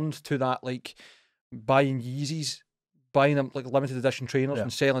have turned to that, like buying Yeezys, buying them like limited edition trainers Yeah.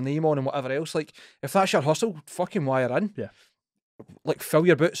 and selling them on and whatever else. Like, if that's your hustle, fucking wire in. Yeah. Like, fill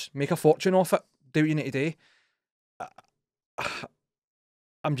your boots, make a fortune off it, do what you need to do.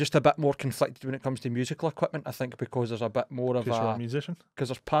 I'm just a bit more conflicted when it comes to musical equipment, I think, because there's a bit more of Because you're a a... musician. Because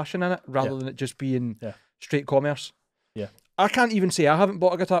there's passion in it, rather Yeah. than it just being Yeah. straight commerce. Yeah. I can't even say I haven't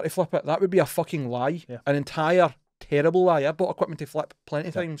bought a guitar to flip it. That would be a fucking lie. Yeah. An entire terrible lie. I bought equipment to flip plenty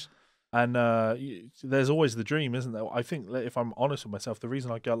of times. And there's always the dream, isn't there? I think that if I'm honest with myself, the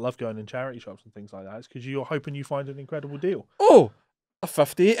reason I love going in charity shops and things like that is because you're hoping you find an incredible deal. Oh, a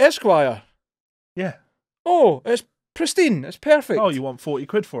 58 Esquire. Yeah. Oh, it's pristine. It's perfect. Oh, you want 40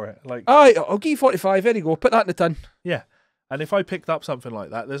 quid for it? Like, Aye, I'll give you 45. There you go. Put that in the tin. yeah. And if I picked up something like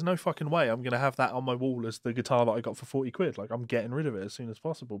that, there's no fucking way I'm going to have that on my wall as the guitar that I got for 40 quid. Like, I'm getting rid of it as soon as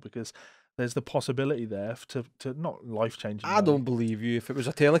possible because there's the possibility there to not life-changing. I don't believe you. If it was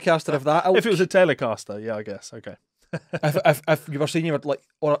a Telecaster of that ilk, If it was a Telecaster, yeah, I guess. Okay. if you were saying you were like,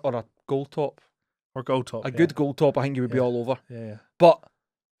 or a gold top, Or gold top. a good gold top, I think you would be Yeah. all over. Yeah. But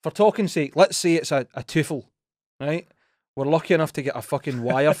for talking's sake, let's say it's a tuffle, right? We're lucky enough to get a fucking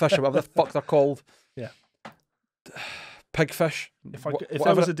wirefish or whatever the fuck they're called. Yeah. Pigfish. If there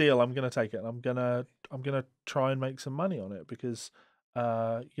whatever was a deal, I'm gonna take it, and I'm gonna try and make some money on it because,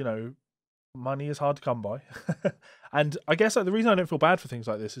 money is hard to come by. And I guess like, the reason I don't feel bad for things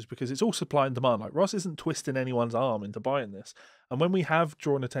like this is because it's all supply and demand. Like, Ross isn't twisting anyone's arm into buying this, and when we have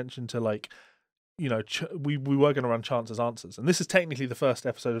drawn attention to, like, we were going to run Chance's Answers, and this is technically the first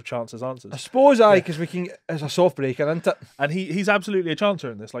episode of Chance's Answers. I suppose because we can. It's a soft breaker, isn't it? And he's absolutely a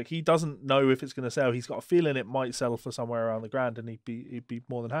chancer in this. Like, he doesn't know if it's going to sell. He's got a feeling it might sell for somewhere around the grand, and he'd be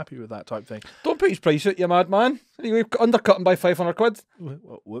more than happy with that type thing. Don't put his price out, you madman. Anyway, undercut him by 500 quid.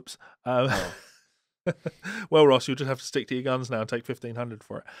 Whoops. Well, Ross, you'll just have to stick to your guns now and take 1,500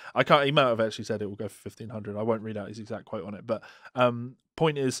 for it. I can't. He might have actually said it will go for 1,500. I won't read out his exact quote on it, but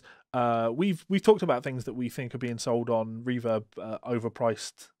point is, we've talked about things that we think are being sold on Reverb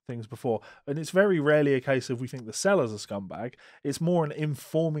overpriced things before, and it's very rarely a case of we think the seller's a scumbag. It's more an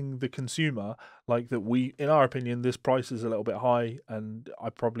informing the consumer, like that we, in our opinion, this price is a little bit high, and I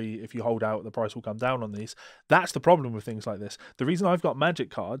probably, if you hold out, the price will come down on these. That's the problem with things like this. The reason I've got Magic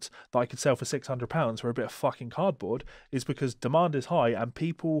cards that I could sell for £600 for a bit of fucking cardboard is because demand is high, and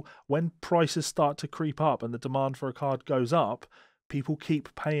people, when prices start to creep up and the demand for a card goes up, people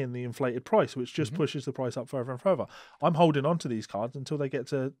keep paying the inflated price, which just pushes the price up further and further. I'm holding on to these cards until they get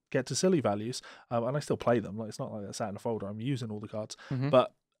to silly values, and I still play them. Like, it's not like they're sat in a folder. I'm using all the cards,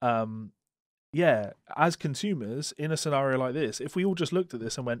 but yeah, as consumers in a scenario like this, if we all just looked at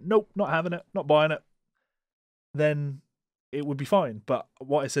this and went, nope, not having it, not buying it, then it would be fine. But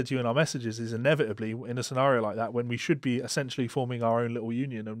what I said to you in our messages is inevitably in a scenario like that, when we should be essentially forming our own little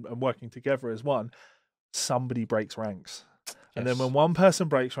union and working together as one, somebody breaks ranks. Yes. And then when one person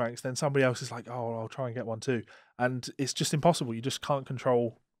breaks ranks, then somebody else is like, oh, I'll try and get one too. And it's just impossible. You just can't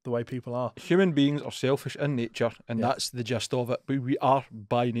control the way people are. Human beings are selfish in nature, and that's the gist of it. But we are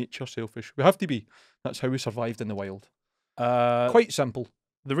by nature selfish. We have to be. That's how we survived in the wild. Quite simple.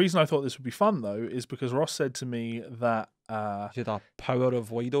 The reason I thought this would be fun, though, is because Ross said to me that... he had a power of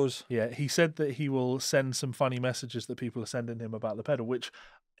widos. Yeah, he said that he will send some funny messages that people are sending him about the pedal, which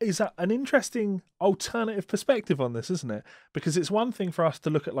is an interesting alternative perspective on this, isn't it? Because it's one thing for us to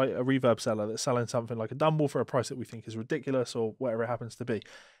look at like a reverb seller that's selling something like a Dumble for a price that we think is ridiculous or whatever it happens to be.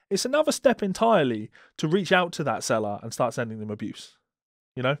 It's another step entirely to reach out to that seller and start sending them abuse.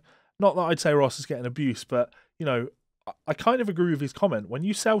 You know, not that I'd say Ross is getting abuse, but, you know, I kind of agree with his comment. When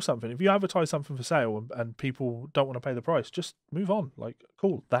you sell something, if you advertise something for sale and people don't want to pay the price, just move on. Like,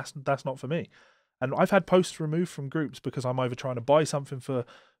 cool, that's not for me. And I've had posts removed from groups because I'm either trying to buy something for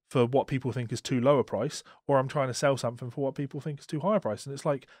what people think is too low a price, or I'm trying to sell something for what people think is too high a price. And it's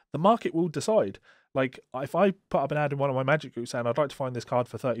like, the market will decide. Like, if I put up an ad in one of my Magic groups saying I'd like to find this card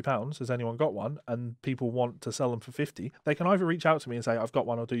for £30, has anyone got one? And people want to sell them for 50, they can either reach out to me and say, I've got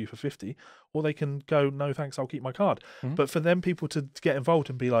one, I'll do you for 50, or they can go, no thanks, I'll keep my card. But for them people to get involved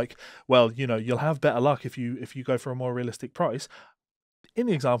and be like, well, you know, you'll have better luck if you go for a more realistic price. In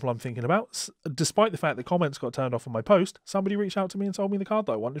the example I'm thinking about, despite the fact that comments got turned off on my post, somebody reached out to me and sold me the card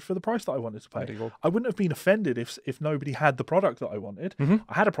that I wanted for the price that I wanted to pay. I wouldn't have been offended if nobody had the product that I wanted.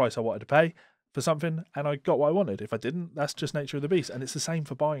 I had a price I wanted to pay for something and I got what I wanted. If I didn't, that's just nature of the beast. And it's the same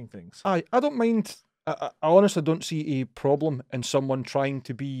for buying things. I don't mind. I honestly don't see a problem in someone trying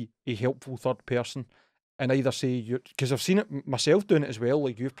to be a helpful third person and either say, because I've seen it myself doing it as well,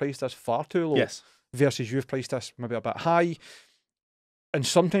 like you've priced this far too low versus you've priced this maybe a bit high. And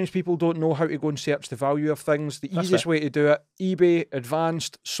sometimes people don't know how to go and search the value of things. The easiest way to do it, eBay,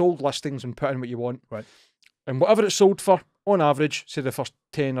 advanced, sold listings and put in what you want. Right. And whatever it's sold for, on average, say the first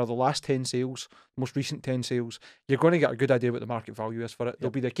 10 or the last 10 sales, most recent 10 sales, you're going to get a good idea what the market value is for it.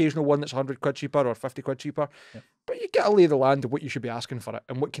 There'll be the occasional one that's 100 quid cheaper or 50 quid cheaper. But you get a lay of the land of what you should be asking for it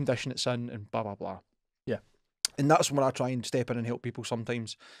and what condition it's in and blah, blah, blah. Yeah. And that's when I try and step in and help people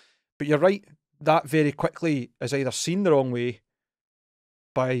sometimes. But you're right, that very quickly is either seen the wrong way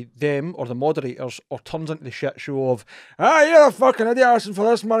by them or the moderators, or turns into the shit show of, you're a fucking idiot asking for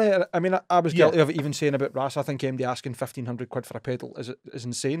this money. I mean, I was guilty of it even saying about Ras. I think MD asking 1,500 quid for a pedal is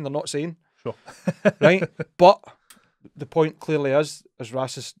insane. They're not sane. Sure. Right? But the point clearly is, as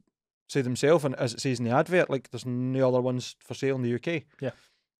Ras has said himself, and as it says in the advert, like, there's no other ones for sale in the UK. Yeah.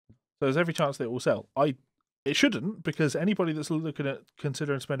 So there's every chance that it will sell. It shouldn't, because anybody that's looking at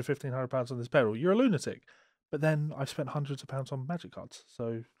considering spending £1,500 on this pedal, you're a lunatic. But then I've spent hundreds of pounds on Magic cards,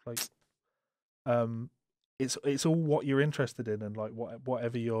 so like, it's all what you're interested in and like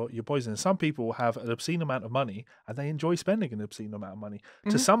whatever your poison. Some people have an obscene amount of money and they enjoy spending an obscene amount of money.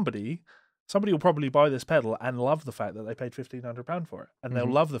 To somebody will probably buy this pedal and love the fact that they paid £1,500 for it, and they'll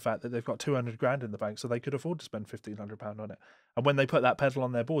love the fact that they've got 200 grand in the bank, so they could afford to spend £1,500 on it. And when they put that pedal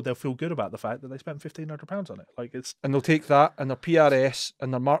on their board, they'll feel good about the fact that they spent £1,500 on it. Like, it's, and they'll take that and their PRS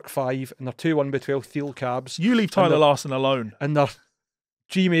and their Mark V and their 2 1x12 Thiel cabs. You leave Tyler Larson alone. And their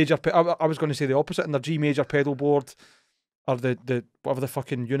G major. I was going to say the opposite. And their G major pedal board, or the whatever the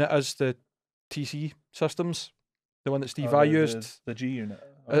fucking unit is, the TC systems, the one that Steve I used. The G unit.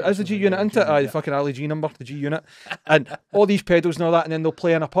 Is the G unit into it? Aye, the fucking Ali G number, the G unit. And all these pedals and all that, and then they'll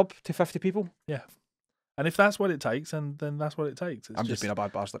play in a pub to 50 people. Yeah. And if that's what it takes, and then that's what it takes. I'm just being a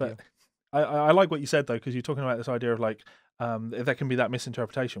bad bastard here. I like what you said, though, because you're talking about this idea of like, there can be that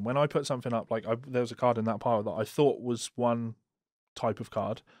misinterpretation. When I put something up, like there was a card in that pile that I thought was one type of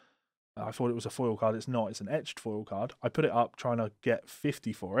card. I thought it was a foil card. It's not. It's an etched foil card. I put it up trying to get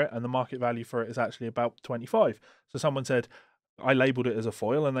 50 for it, and the market value for it is actually about 25. So someone said, I labelled it as a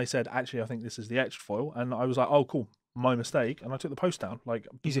foil, and they said, actually, I think this is the etched foil. And I was like, oh, cool, my mistake. And I took the post down. Like,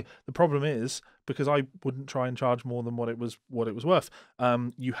 easy. The problem is, because I wouldn't try and charge more than what it was worth.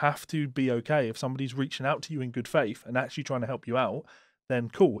 You have to be okay if somebody's reaching out to you in good faith and actually trying to help you out. Then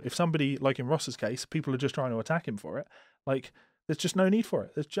cool. If somebody, like in Ross's case, people are just trying to attack him for it, like, there's just no need for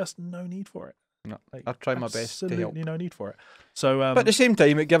it. There's just no need for it. No, like, I've tried my best to help. Absolutely no need for it. So, but at the same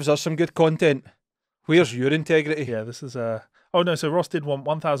time, it gives us some good content. Where's your integrity? Yeah, this is Oh no, so Ross did want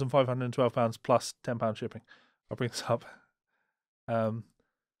 £1,512 plus £10 shipping. I'll bring this up.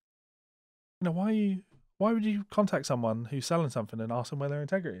 Why would you contact someone who's selling something and ask them where their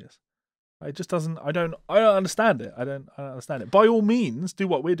integrity is? It just doesn't. I don't understand it. I don't understand it. By all means, do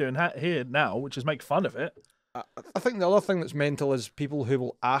what we're doing here now, which is make fun of it. I think the other thing that's mental is people who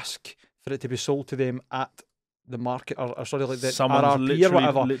will ask for it to be sold to them at the market or sort of like the Someone's RRP or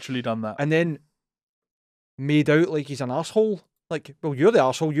whatever, literally done that, and then made out like he's an arsehole. Like, well, you're the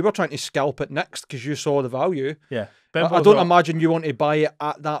arsehole. You were trying to scalp it next because you saw the value. Yeah, I don't imagine you want to buy it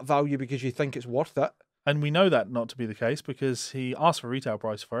at that value because you think it's worth it. And we know that not to be the case because he asked for retail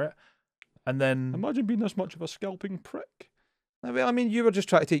price for it. And then imagine being this much of a scalping prick. Well, I mean, you were just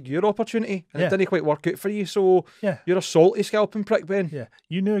trying to take your opportunity, and Yeah. it didn't quite work out for you. So Yeah. you're a salty scalping prick, Ben. Yeah,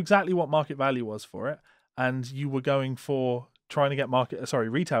 you knew exactly what market value was for it, and you were going for trying to get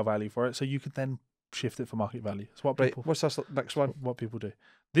retail value for it, so you could then shift it for market value. It's what Right. people What's this next one? what people do.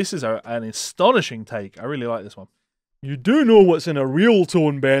 This is an astonishing take. I really like this one. You do know what's in a real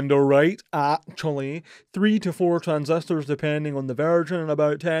Tonebender, right? Actually, 3 to 4 transistors depending on the version and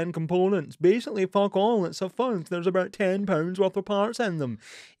about 10 components. Basically, fuck all, it's a funk. There's about £10 worth of parts in them.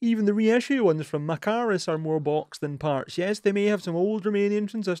 Even the reissue ones from Macaris are more box than parts. Yes, they may have some old Romanian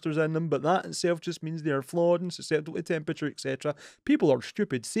transistors in them, but that itself just means they are flawed and susceptible to temperature, etc. People are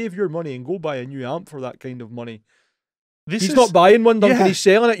stupid. Save your money and go buy a new amp for that kind of money. He's not buying one, Duncan. Yeah. He's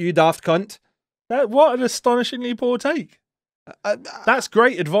selling it, you daft cunt. What an astonishingly poor take. That's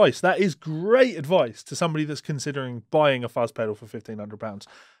great advice. That is great advice to somebody that's considering buying a fuzz pedal for £1,500.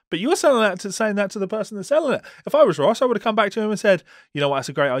 But you're saying that to the person that's selling it. If I was Ross, I would have come back to him and said, you know what, that's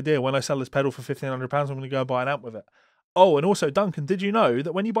a great idea. When I sell this pedal for £1,500, I'm going to go buy an amp with it. Oh, and also, Duncan, did you know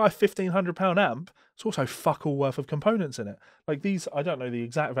that when you buy a £1,500 amp, it's also fuck all worth of components in it? Like these, I don't know the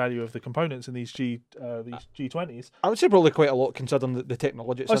exact value of the components in these G20s. I would say probably quite a lot considering the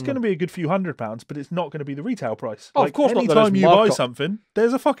technology. It's going to be a good few £100, but it's not going to be the retail price. Oh, of course not. Anytime you buy something,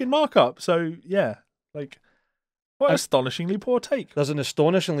 there's a fucking markup. So, yeah, like, what an astonishingly poor take. There's an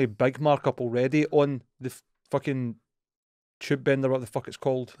astonishingly big markup already on the fucking tube bender, what the fuck it's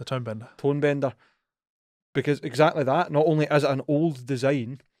called. The Tonebender. Tonebender. Because exactly that, not only is it an old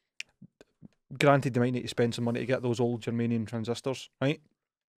design, granted they might need to spend some money to get those old Germanium transistors, right?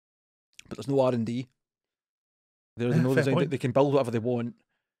 But there's no R&D. There's no Fair design. point. They can build whatever they want.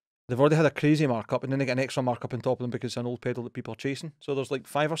 They've already had a crazy markup, and then they get an extra markup on top of them because it's an old pedal that people are chasing. So there's like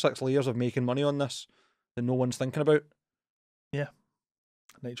 5 or 6 layers of making money on this that no one's thinking about. Yeah.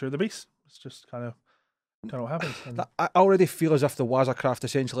 Nature of the beast. It's just kind of what happens. And I already feel as if the Waza craft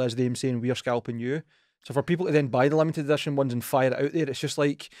essentially is them saying we're scalping you. So for people to then buy the limited edition ones and fire it out there, it's just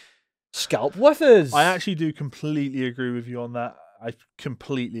like, scalp with us. I actually do completely agree with you on that. I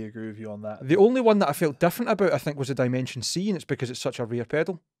completely agree with you on that. The only one that I felt different about, I think, was the Dimension C, and it's because it's such a rare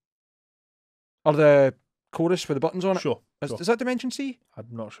pedal. Or the chorus with the buttons on it. Sure. Is that Dimension C? I'm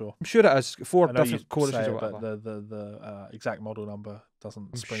not sure. I'm sure it is. 4 I know different you choruses say or it, but whatever. the exact model number doesn't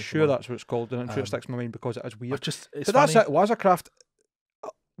I'm spring to sure mind. that's what it's called, and I'm sure it sticks in my mind because it is weird. It's But that's it. Wazacraft,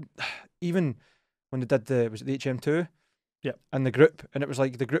 even when they did was it the HM2? Yeah. And the group, and it was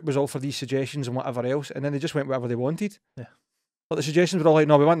like the group was all for these suggestions and whatever else, and then they just went whatever they wanted. Yeah. But the suggestions were all like,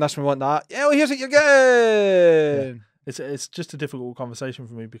 no, we want this, we want that. Yeah, well, here's what you're getting. It's just a difficult conversation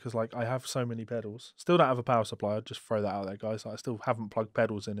for me because like I have so many pedals. Still don't have a power supply. I'll just throw that out there, guys. I still haven't plugged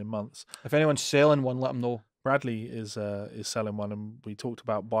pedals in months. If anyone's selling one, let them know. Bradley is selling one, and we talked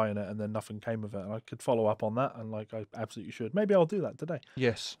about buying it, and then nothing came of it. And I could follow up on that, and like I absolutely should. Maybe I'll do that today.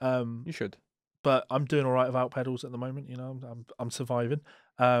 Yes, you should. But I'm doing all right without pedals at the moment. You know, I'm surviving.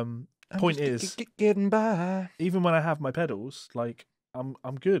 Point is, getting by. even when I have my pedals, like I'm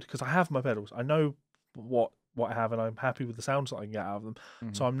good because I have my pedals. I know what I have, and I'm happy with the sounds that I can get out of them.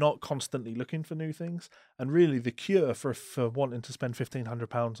 Mm-hmm. So I'm not constantly looking for new things. And really, the cure for wanting to spend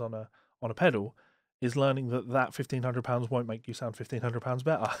 £1,500 on a pedal is learning that £1,500 won't make you sound £1,500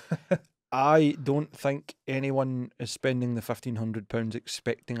 better. I don't think anyone is spending the £1,500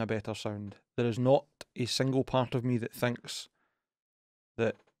 expecting a better sound. There is not a single part of me that thinks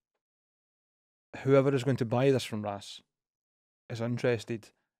that whoever is going to buy this from RAS is interested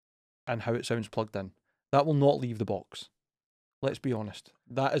in how it sounds plugged in. That will not leave the box. Let's be honest.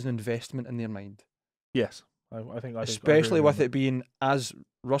 That is an investment in their mind. Yes, I think especially with it being, as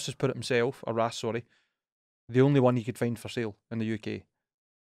Russ has put it himself, or RAS, sorry, the only one he could find for sale in the UK.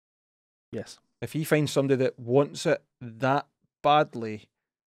 Yes. If he finds somebody that wants it that badly,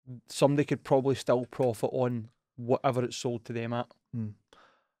 somebody could probably still profit on whatever it's sold to them at.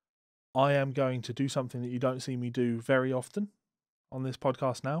 I am going to do something that you don't see me do very often on this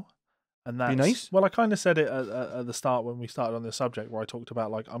podcast now, And that's nice. Well, I kind of said it at the start when we started on this subject, where I talked about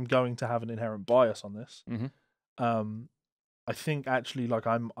like I'm going to have an inherent bias on this. I think actually like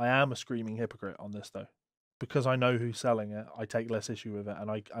I am a screaming hypocrite on this though, because I know who's selling it. I take less issue with it,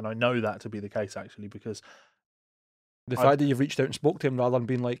 and I know that to be the case actually, because The fact that you've reached out and spoke to him rather than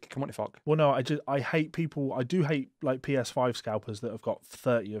being like, come on, the fuck. well, no, I hate people. I do hate like PS5 scalpers that have got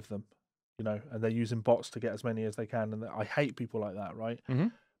 30 of them, you know, and they're using bots to get as many as they can, and I hate people like that, right?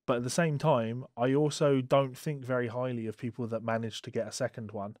 But at the same time, I also don't think very highly of people that manage to get a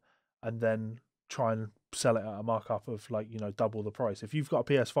second one and then try and sell it at a markup of like, you know, double the price. If you've got a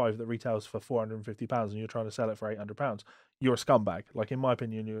PS5 that retails for £450 and you're trying to sell it for £800, you're a scumbag. Like in my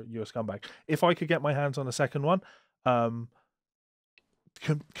opinion, you're a scumbag. If I could get my hands on a second one,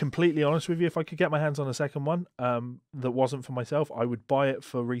 completely honest with you, if I could get my hands on a second one that wasn't for myself, I would buy it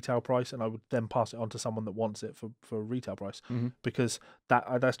for retail price and I would then pass it on to someone that wants it for retail price, because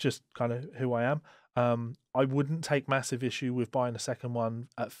that's just kind of who I am. I wouldn't take massive issue with buying a second one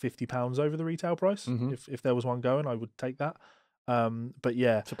at £50 over the retail price. If there was one going, I would take that. But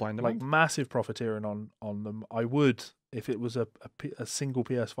yeah, like massive profiteering on them. I would, if it was a single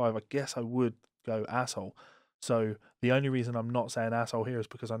PS5, I guess I would go asshole. So the only reason I'm not saying asshole here is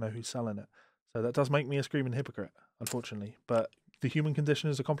because I know who's selling it. So that does make me a screaming hypocrite, unfortunately. But the human condition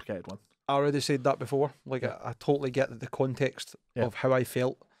is a complicated one. I already said that before. Like, I totally get the context of how I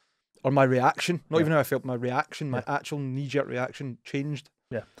felt, or my reaction. Not even how I felt, my reaction, my actual knee-jerk reaction changed.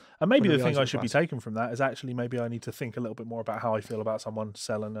 Yeah. And maybe the thing I should be taking from that is actually maybe I need to think a little bit more about how I feel about someone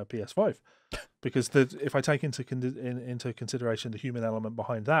selling a PS5. Because if I take into consideration the human element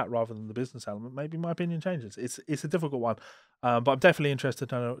behind that rather than the business element, maybe my opinion changes. It's a difficult one. But I'm definitely interested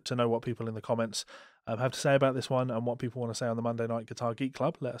to know what people in the comments have to say about this one and what people want to say on the Monday Night Guitar Geek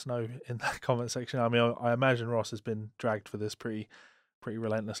Club. Let us know in that comment section. I mean, I imagine Ross has been dragged for this pretty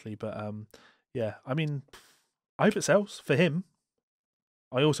relentlessly. But yeah, I mean, I hope it sells for him.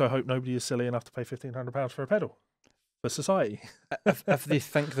 I also hope nobody is silly enough to pay £1,500 for a pedal for society. if they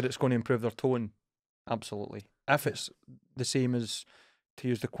think that it's going to improve their tone, absolutely. If it's the same as, to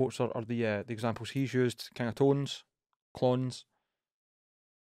use the quotes or the examples he's used, kind of tones, clones.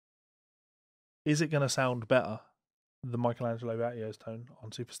 Is it going to sound better than Michelangelo Batio's tone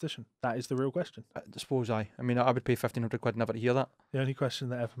on Superstition? That is the real question. I suppose I mean, I would pay £1,500 never to hear that. The only question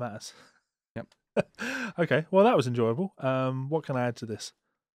that ever matters. Yep. Okay, well, that was enjoyable. What can I add to this?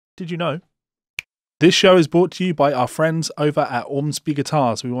 Did you know? This show is brought to you by our friends over at Ormsby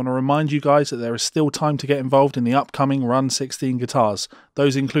Guitars. We want to remind you guys that there is still time to get involved in the upcoming Run 16 guitars.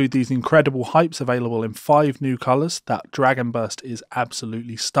 Those include these incredible hypes available in 5 new colours. That Dragon Burst is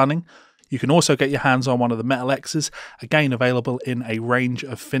absolutely stunning. You can also get your hands on one of the Metal X's, again available in a range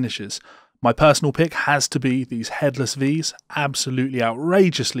of finishes. My personal pick has to be these headless Vs, absolutely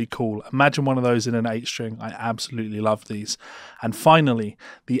outrageously cool. Imagine one of those in an 8-string, I absolutely love these. And finally,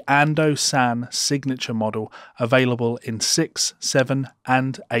 the Ando San signature model, available in 6, 7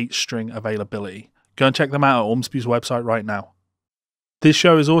 and 8-string availability. Go and check them out at Ormsby's website right now. This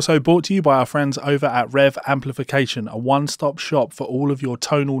show is also brought to you by our friends over at Rev Amplification, a one-stop shop for all of your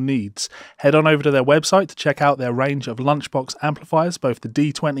tonal needs. Head on over to their website to check out their range of lunchbox amplifiers, both the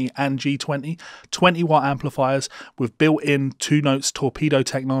D20 and G20, 20-watt amplifiers with built-in 2-notes torpedo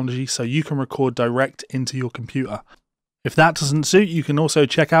technology so you can record direct into your computer. If that doesn't suit, you can also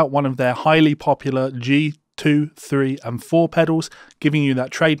check out one of their highly popular G2, 3 and 4 pedals, giving you that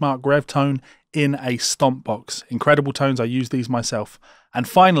trademark Rev tone in a stomp box. Incredible tones, I use these myself. And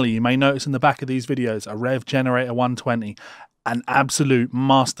finally, you may notice in the back of these videos a Rev Generator 120, an absolute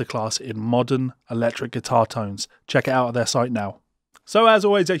masterclass in modern electric guitar tones. Check it out at their site now. So as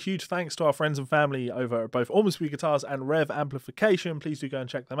always, a huge thanks to our friends and family over at both Ormsby Guitars and Rev Amplification. Please do go and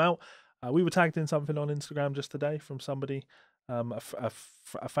check them out. We were tagged in something on Instagram just today from somebody, a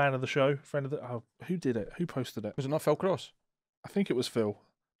fan of the show, friend of the... who did it? Who posted it? Was it not Phil Cross? I think it was Phil.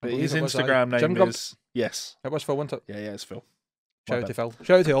 But believe his it was, Instagram Jim name Grump. is... Yes. It was Phil, wasn't it? Yeah, it's Phil. Shout out to Phil.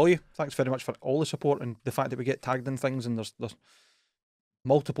 Shout out to all you. Thanks very much for all the support and the fact that we get tagged in things and there's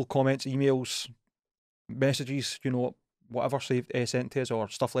multiple comments, emails, messages, you know, whatever saved sent to us or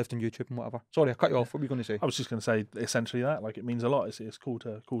stuff left on YouTube and whatever. Sorry, I cut you off. What were you going to say? I was just going to say essentially that. Like, it means a lot. It's cool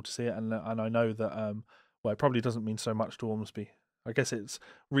to see it, and I know that well, it probably doesn't mean so much to Ormsby. I guess it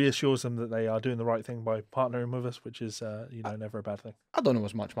reassures them that they are doing the right thing by partnering with us, which is never a bad thing. I don't know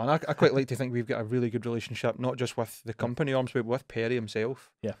as much, man. I quite like to think we've got a really good relationship, not just with the company Ormsby, but with Perry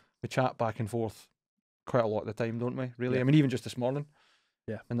himself. Yeah, we chat back and forth quite a lot of the time, don't we? Really, yeah. I mean, even just this morning.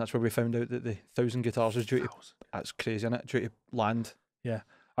 Yeah, and that's where we found out that the 1,000 guitars is due to. That's crazy, isn't it? Due to land. Yeah,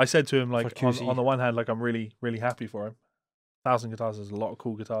 I said to him, like, on the one hand, like, I'm really, really happy for him. 1,000 guitars is a lot of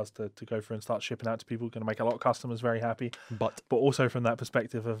cool guitars to go through and start shipping out to people. Going to make a lot of customers very happy. But But also from that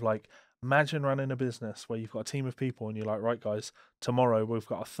perspective of like, imagine running a business where you've got a team of people and you're like, right, guys, tomorrow we've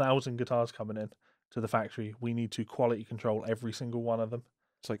got 1,000 guitars coming in to the factory. We need to quality control every single one of them.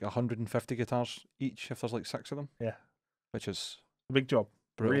 it's like 150 guitars each if there's like 6 of them. Yeah. Which is A big job.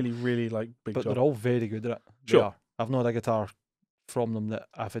 brutal. Really, really like big But job. they're all very good at it. They Sure. are. I've not had a guitar from them that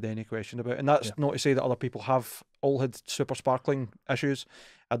I've had any question about. And that's Yeah. not to say that other people have all had super sparkling issues.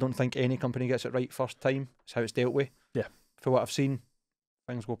 I don't think any company gets it right first time. It's how it's dealt with. Yeah. For what I've seen,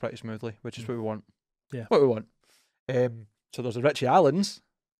 things go pretty smoothly, which is Mm. what we want. Yeah. What we want. So there's the Richie Allens,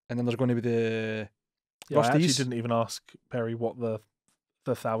 and then there's going to be the Yeah, I actually Rusties. didn't even ask Perry what the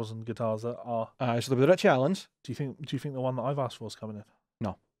 1,000 guitars are. So there'll be the Richie Allens. Do you think the one that I've asked for is coming in?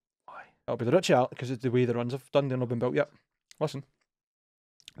 No. Why? It'll be the Richie Allens because it's the way the runs have done. They've not been built yet. Listen,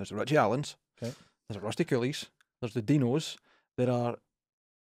 there's the Richie Allens. Okay. There's the Rusty Coolies. There's the Dinos. There are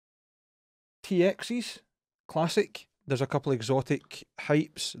TXs, classic. There's a couple exotic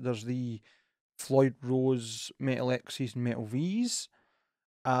hypes. There's the Floyd Rose Metal X's and Metal V's.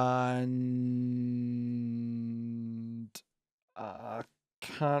 And I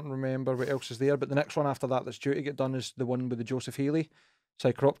can't remember what else is there, but the next one after that that's due to get done is the one with the Joseph Haley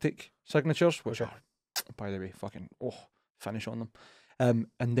Psychroptic signatures, which Okay. are, by the way, fucking, finish on them.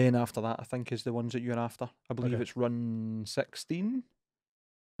 And then after that, I think is the ones that you're after. I believe Okay. it's run 16.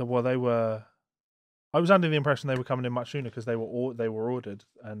 Well, they were. I was under the impression they were coming in much sooner because they were ordered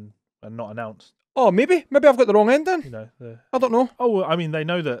and not announced. Oh, maybe I've got the wrong end then. You know. I don't know. Oh, well, I mean, they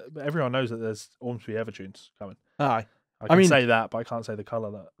know that everyone knows that there's Ormsby Evertunes coming. Aye, I can mean- say that, but I can't say the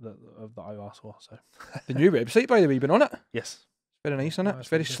colour that I've asked for. So the new website, by the way, you've been on it. yes, Very nice, isn't it? No, It's it's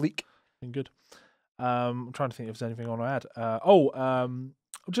very really good. sleek. been good. I'm trying to think if there's anything I want to add.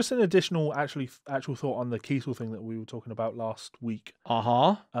 Just an additional actual thought on the Kiesel thing that we were talking about last week.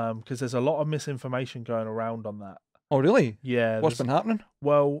 Because there's a lot of misinformation going around on that. Oh, really? Yeah. What's there's- been happening?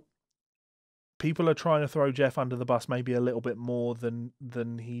 Well, people are trying to throw Jeff under the bus maybe a little bit more than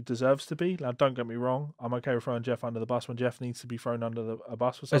he deserves to be. Now, don't get me wrong. I'm okay with throwing Jeff under the bus when Jeff needs to be thrown under a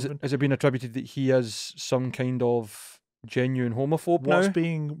bus for something. Has it been attributed that he is some kind of genuine homophobe What's now?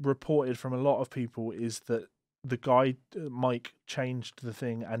 being reported from a lot of people is that the guy, Mike, changed the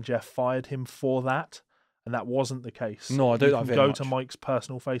thing and Jeff fired him for that. And that wasn't the case. No, I doubt You that can very go much. to Mike's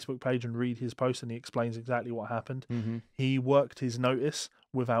personal Facebook page and read his post, and he explains exactly what happened. Mm-hmm. He worked his notice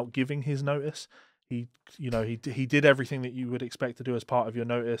without giving his notice. He did everything that you would expect to do as part of your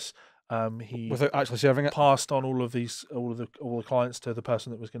notice. He Without actually serving it. passed on all the clients to the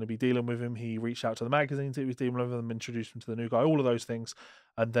person that was going to be dealing with him. He reached out to the magazines that he was dealing with them, introduced him to the new guy, all of those things,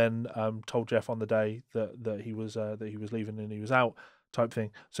 and then told Jeff on the day that he was leaving and he was out, type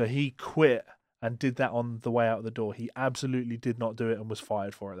thing. So he quit and did that on the way out the door. He absolutely did not do it and was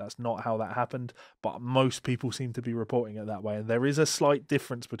fired for it. That's not how that happened, but most people seem to be reporting it that way, and there is a slight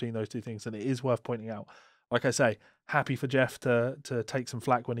difference between those two things, and it is worth pointing out. Like I say, happy for Jeff to take some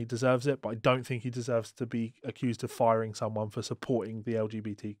flack when he deserves it, but I don't think he deserves to be accused of firing someone for supporting the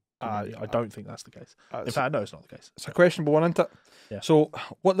LGBT community. I don't think that's the case. In fact, no, it's not the case. It's a questionable one, isn't it? Yeah. So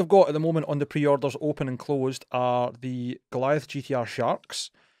what they've got at the moment on the pre-orders, open and closed, are the Goliath GTR Sharks,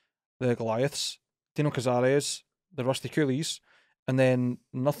 the Goliaths, Dino Cazares, the Rusty Coolies, and then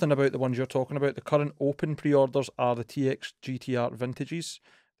nothing about the ones you're talking about. The current open pre-orders are the TX GTR Vintages,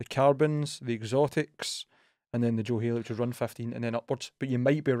 the Carbons, the Exotics, and then the Joe Haley, which is run 15 and then upwards. But you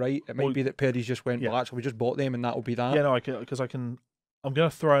might be right. It might Well, be that Perry's just went, yeah. well, actually, we just bought them and that'll be that. Yeah, no, I'm going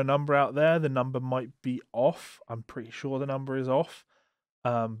to throw a number out there. The number might be off. I'm pretty sure the number is off.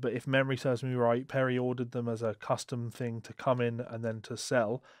 But if memory serves me right, Perry ordered them as a custom thing to come in and then to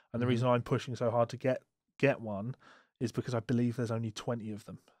sell. And the reason I'm pushing so hard to get one is because I believe there's only 20 of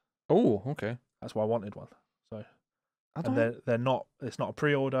them. Oh, okay. That's why I wanted one. So, I don't and they're not. It's not a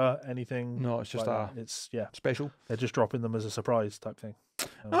pre-order anything. No, it's just like that. It's special. They're just dropping them as a surprise type thing.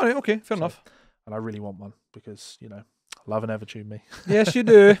 All right, okay, fair so- enough. And I really want one because love and Evertune me. Yes, you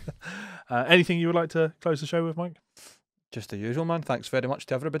do. Anything you would like to close the show with, Mike? Just the usual, man. Thanks very much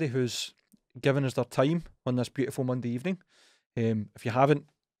to everybody who's given us their time on this beautiful Monday evening. If you haven't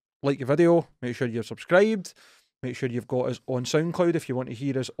liked the video, make sure you're subscribed. Make sure you've got us on SoundCloud if you want to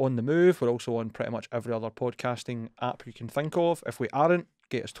hear us on the move. We're also on pretty much every other podcasting app you can think of. If we aren't,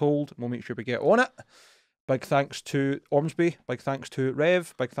 get us told. We'll make sure we get on it. Big thanks to Ormsby. Big thanks to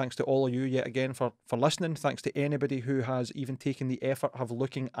Rev. Big thanks to all of you yet again for listening. Thanks to anybody who has even taken the effort of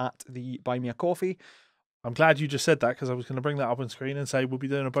looking at the Buy Me a Coffee. I'm glad you just said that because I was going to bring that up on screen and say we'll be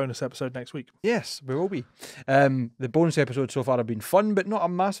doing a bonus episode next week. Yes, we will be. The bonus episodes so far have been fun, but not a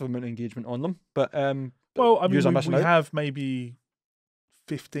massive amount of engagement on them. But Well, I mean, Yous are we missing out. have maybe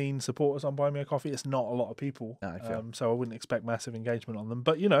 15 supporters on Buy Me a Coffee. It's not a lot of people. Aye, fair. So I wouldn't expect massive engagement on them.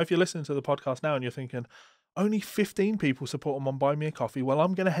 But, you know, if you're listening to the podcast now and you're thinking, only 15 people support them on Buy Me a Coffee, well,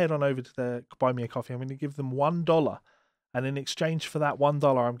 I'm going to head on over to their Buy Me a Coffee. I'm going to give them $1. And in exchange for that $1,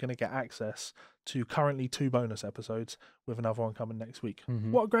 I'm going to get access to currently 2 bonus episodes with another one coming next week.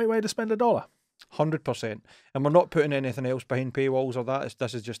 Mhm. What a great way to spend $1. 100%. And we're not putting anything else behind paywalls or that.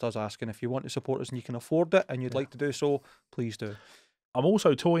 This is just us asking if you want to support us and you can afford it and you'd like to do so, please do. I'm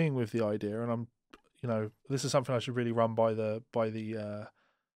also toying with the idea, and I'm, you know, this is something I should really run by the Buy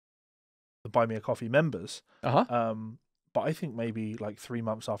Me a Coffee members. Uh-huh. But I think maybe like 3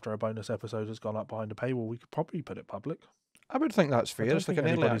 months after a bonus episode has gone up behind a paywall, we could probably put it public. I would think that's I fair. don't It's like think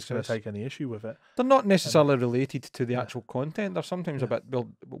an early anybody's going access. to take any issue with it. They're not necessarily related to the yeah. actual content. They're sometimes a Yeah. bit, well,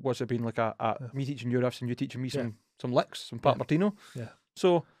 what's it been like a Yeah. me teaching you riffs and you teaching me Yeah. some licks, some Pat Yeah. Martino. Yeah.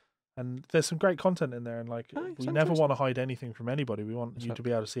 So, And there's some great content in there, and like Aye, we never sometimes. want to hide anything from anybody. We want That's you it. to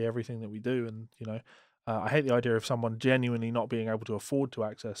be able to see everything that we do, and you know, I hate the idea of someone genuinely not being able to afford to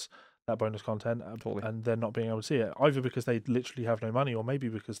access that bonus content, Totally. and they're not being able to see it, either because they literally have no money, or maybe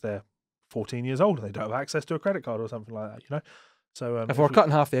because they're 14 years old and they don't have access to a credit card or something like that. You know, so if we're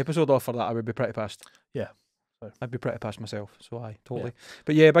cutting half the episode off for that, I would be pretty pissed. Yeah. So. I'd be pretty pissed myself. So, aye, totally.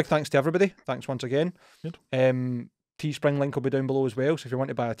 But yeah, big thanks to everybody. Thanks once again. Good. Teespring link will be down below as well. So if you want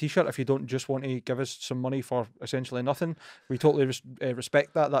to buy a t-shirt, if you don't just want to give us some money for essentially nothing, we totally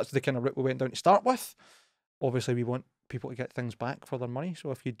respect that. That's the kind of route we went down to start with. Obviously, we want people to get things back for their money. So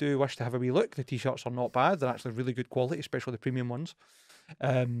if you do wish to have a wee look, the t-shirts are not bad. They're actually really good quality, especially the premium ones.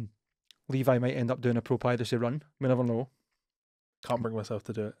 Levi might end up doing a Pro Piracy run. We never know. can't bring myself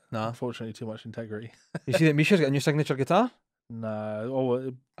to do it. Nah. Unfortunately, too much integrity. You see that Misha's got a new signature guitar? No,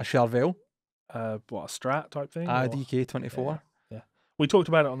 or A Charvel. what, a Strat type thing? or- DK24. Yeah. We talked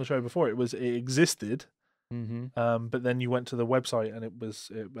about it on the show before. It existed, Mm-hmm. but then you went to the website and it was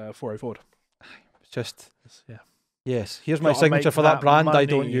 404. It's just, Yeah. yes, here's my Gotta signature make for that that brand I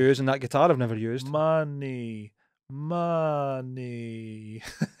don't money. use and that guitar I've never used. Money.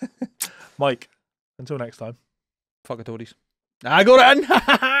 Mike, until next time. Fuck the Tories. I got it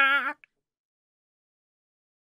in!